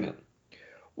good segment.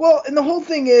 Well, and the whole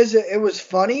thing is it was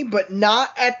funny, but not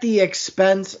at the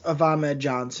expense of Ahmed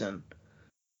Johnson.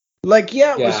 Like,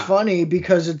 it was funny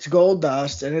because it's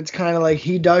Goldust, and it's kind of like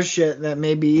he does shit that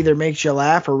maybe either makes you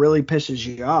laugh or really pisses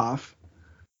you off.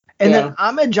 And then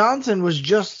Ahmed Johnson was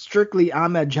just strictly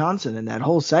Ahmed Johnson in that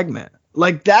whole segment.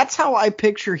 Like, that's how I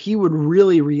picture he would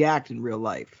really react in real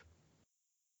life.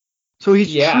 So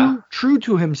he's true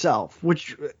to himself,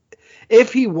 which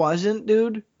if he wasn't,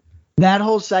 dude, that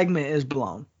whole segment is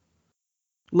blown.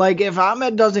 Like, if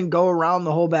Ahmed doesn't go around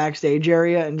the whole backstage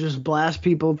area and just blast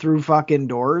people through fucking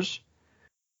doors,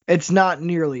 it's not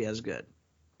nearly as good.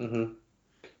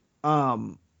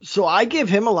 Mm-hmm. So I give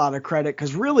him a lot of credit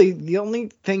because really the only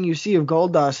thing you see of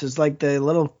Goldust is like the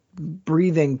little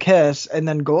breathing kiss, and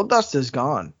then Goldust is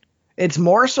gone. It's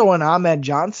more so an Ahmed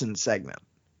Johnson segment.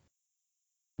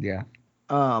 Yeah.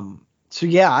 So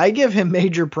yeah, I give him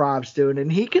major props, dude, and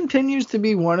he continues to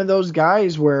be one of those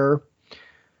guys where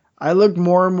I look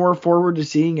more and more forward to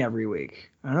seeing every week.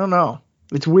 I don't know.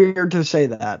 It's weird to say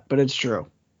that, but it's true.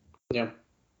 Yeah.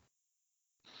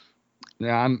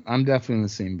 Yeah, I'm definitely in the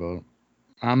same boat.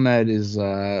 Ahmed is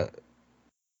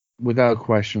without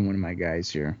question one of my guys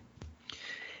here.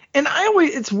 And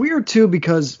it's weird too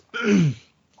because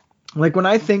like when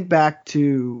I think back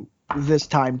to this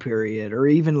time period or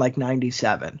even like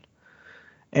 97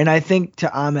 and I think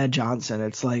to Ahmed Johnson,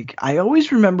 it's like I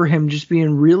always remember him just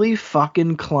being really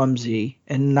fucking clumsy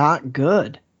and not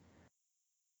good.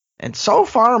 And so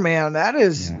far, man, that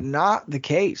is not the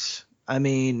case. I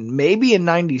mean, maybe in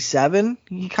 97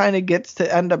 he kind of gets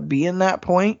to end up being that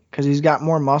point because he's got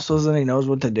more muscles than he knows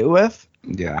what to do with.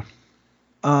 Yeah.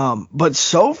 But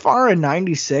so far in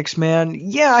 96, man,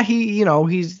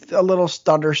 he's a little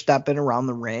stutter stepping around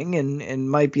the ring and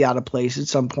might be out of place at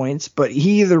some points, but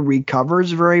he either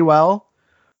recovers very well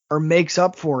or makes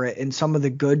up for it in some of the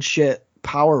good shit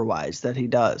power-wise that he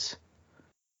does.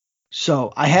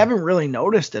 So I haven't really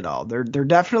noticed it all. They're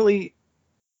definitely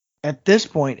at this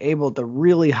point able to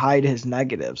really hide his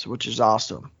negatives, which is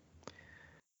awesome.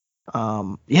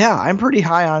 I'm pretty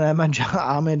high on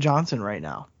Ahmed Johnson right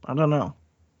now. I don't know.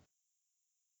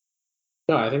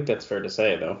 No, I think that's fair to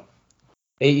say, though.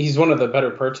 He's one of the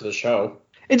better parts of the show.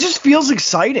 It just feels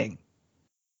exciting.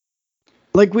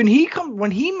 Like when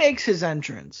he makes his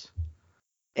entrance,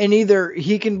 and either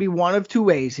he can be one of two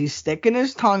ways. He's sticking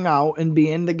his tongue out and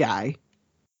being the guy,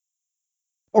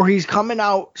 or he's coming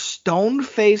out stone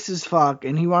faced as fuck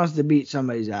and he wants to beat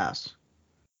somebody's ass.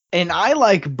 And I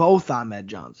like both Ahmed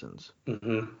Johnsons.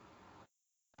 Mm-hmm.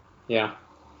 Yeah.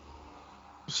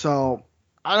 So,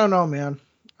 I don't know, man.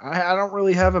 I don't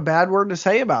really have a bad word to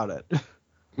say about it.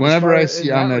 Whenever I see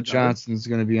Ahmed Johnson's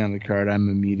going to be on the card, I'm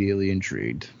immediately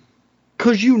intrigued.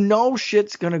 Because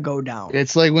shit's going to go down.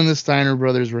 It's like when the Steiner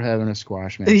brothers were having a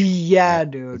squash match. Yeah,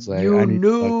 dude. It's like, you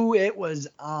knew it was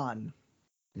on.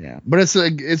 Yeah. But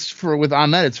with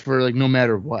Ahmed, it's for like no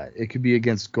matter what. It could be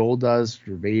against Goldust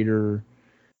or Vader,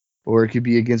 or it could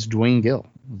be against Dwayne Gill.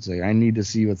 It's like, I need to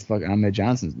see what the fuck Ahmed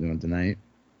Johnson's doing tonight.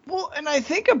 Well, and I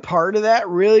think a part of that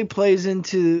really plays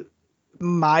into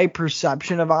my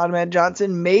perception of Ahmed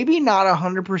Johnson. Maybe not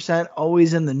 100%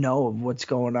 always in the know of what's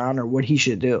going on or what he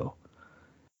should do.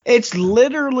 It's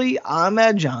literally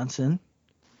Ahmed Johnson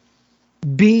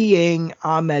being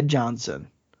Ahmed Johnson.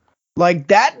 Like,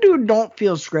 that dude don't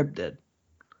feel scripted.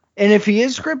 And if he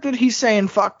is scripted, he's saying,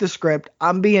 fuck the script.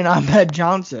 I'm being Ahmed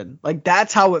Johnson. Like,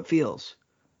 that's how it feels.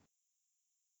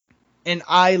 And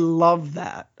I love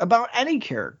that about any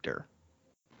character.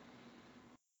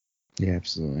 Yeah,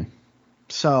 absolutely.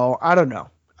 So, I don't know.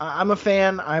 I'm a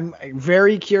fan. I'm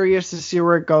very curious to see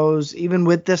where it goes. Even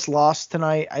with this loss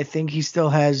tonight, I think he still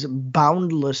has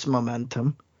boundless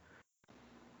momentum.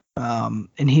 And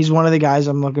he's one of the guys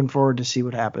I'm looking forward to see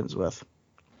what happens with.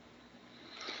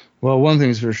 Well, one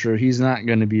thing's for sure, he's not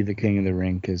going to be the king of the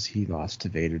ring because he lost to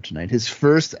Vader tonight. His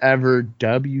first ever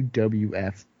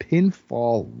WWF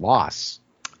pinfall loss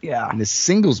Yeah. in a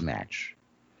singles match.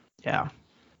 Yeah.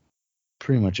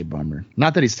 Pretty much a bummer.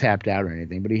 Not that he's tapped out or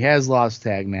anything, but he has lost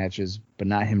tag matches, but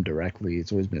not him directly.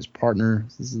 It's always been his partner.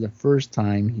 This is the first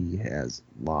time he has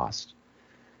lost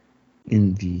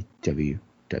in the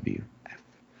WWF.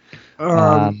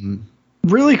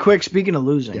 Really quick, speaking of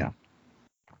losing. Yeah.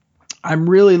 I'm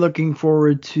really looking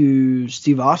forward to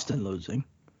Steve Austin losing.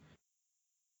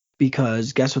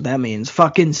 Because guess what that means?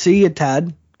 Fucking see you,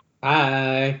 Ted.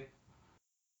 Bye.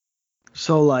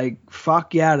 So, like,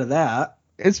 fuck yeah to that.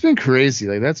 It's been crazy.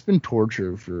 Like, that's been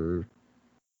torture for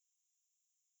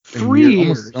 3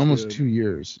 years. Almost dude. 2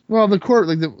 years. Well, the court,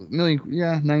 like, the million,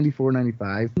 94,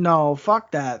 95. No,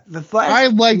 fuck that. I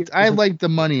liked the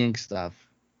Money Inc. stuff.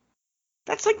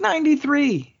 That's like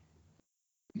 93.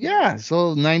 Yeah,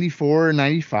 so 94,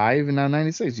 95, and now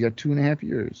 96. You got 2.5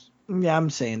 years. Yeah, I'm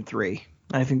saying 3.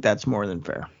 I think that's more than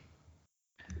fair.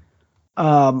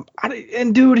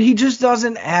 And dude, he just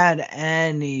doesn't add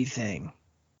anything.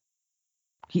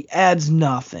 He adds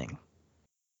nothing.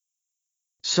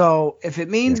 So if it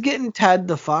means getting Ted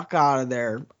the fuck out of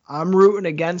there, I'm rooting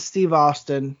against Steve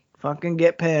Austin. Fucking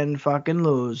get pinned, fucking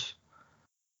lose.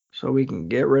 So we can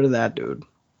get rid of that dude.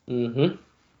 Mm-hmm.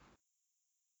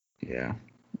 Yeah.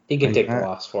 He can take the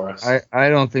loss for us. I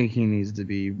don't think he needs to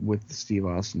be with Steve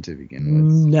Austin to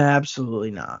begin with.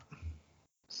 Absolutely not.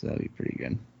 So that'd be pretty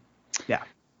good. Yeah.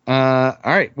 All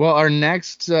right. Well, our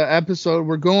next episode,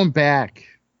 we're going back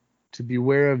to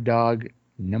Beware of Dog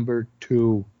number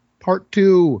 2, part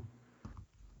 2.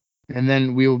 And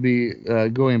then we will be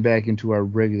going back into our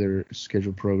regular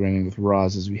scheduled programming with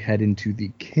Raws as we head into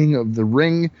the King of the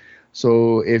Ring.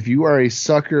 So if you are a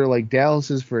sucker like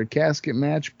Dallas is for a casket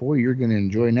match, boy, you're going to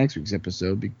enjoy next week's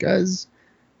episode because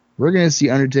we're going to see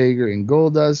Undertaker and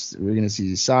Goldust. We're going to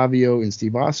see Savio and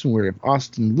Steve Austin, where if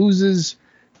Austin loses,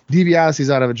 DiBiase's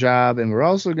out of a job. And we're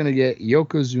also going to get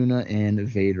Yokozuna and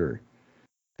Vader.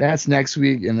 That's next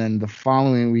week. And then the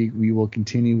following week, we will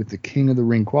continue with the King of the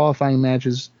Ring qualifying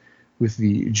matches with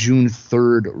the June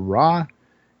 3rd Raw.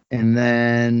 And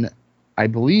then I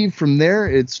believe from there,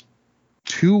 it's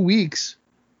 2 weeks,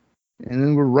 and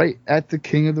then we're right at the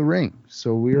King of the Ring.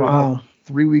 So we're about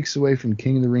 3 weeks away from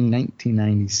King of the Ring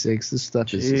 1996. This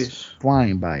stuff is just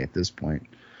flying by at this point.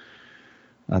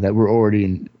 That we're already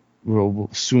in. We'll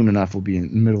soon enough we'll be in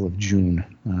the middle of June.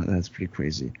 That's pretty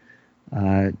crazy.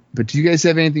 But do you guys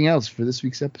have anything else for this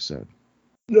week's episode?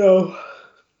 No.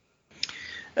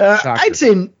 I'd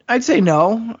say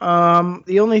no.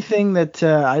 The only thing that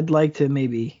I'd like to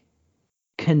maybe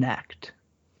connect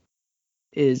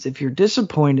is if you're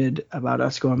disappointed about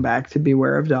us going back to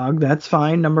Beware of Dog, that's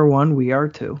fine. Number 1, we are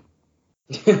too.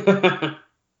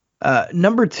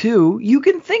 Number 2, you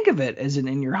can think of it as an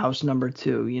in your house number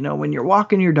 2. You know, when you're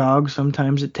walking your dog,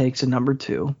 sometimes it takes a number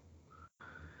 2.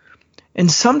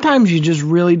 And sometimes you just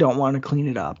really don't want to clean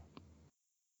it up.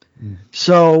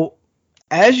 So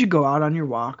as you go out on your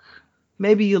walk,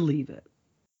 maybe you leave it.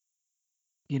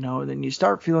 You know, then you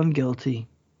start feeling guilty.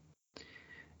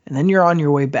 And then you're on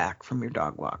your way back from your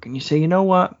dog walk. And you say, you know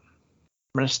what? I'm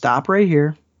going to stop right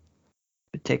here.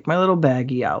 Take my little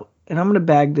baggie out. And I'm going to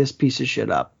bag this piece of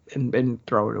shit up and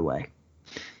throw it away.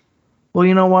 Well,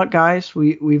 you know what, guys?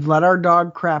 We've let our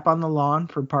dog crap on the lawn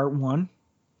for part 1.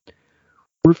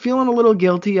 We're feeling a little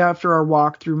guilty after our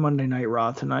walk through Monday Night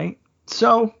Raw tonight.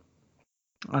 So,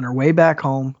 on our way back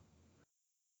home,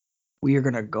 we are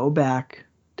going to go back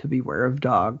to Beware of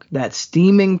Dog. That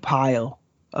steaming pile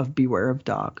of Beware of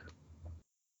Dog.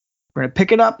 We're going to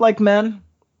pick it up like men. And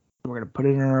we're going to put it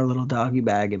in our little doggy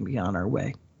bag and be on our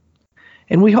way.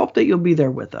 And we hope that you'll be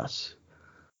there with us.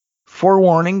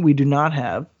 Forewarning, we do not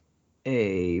have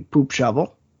a poop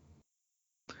shovel.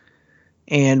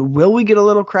 And will we get a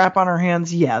little crap on our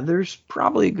hands? Yeah, there's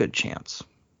probably a good chance.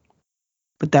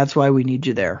 But that's why we need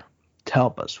you there to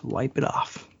help us wipe it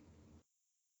off.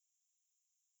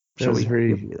 So we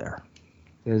can be there.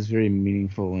 That is very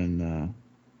meaningful and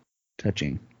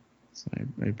touching. So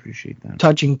I appreciate that.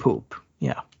 Touching poop.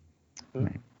 Yeah.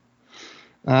 Right.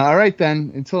 All right,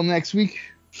 then. Until next week,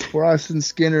 for Austin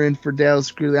Skinner and for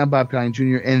Dallas Gridley, I'm Bob Colling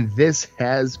Jr., and this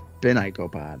has been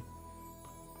IcoPod.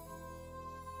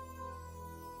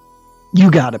 You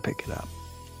got to pick it up.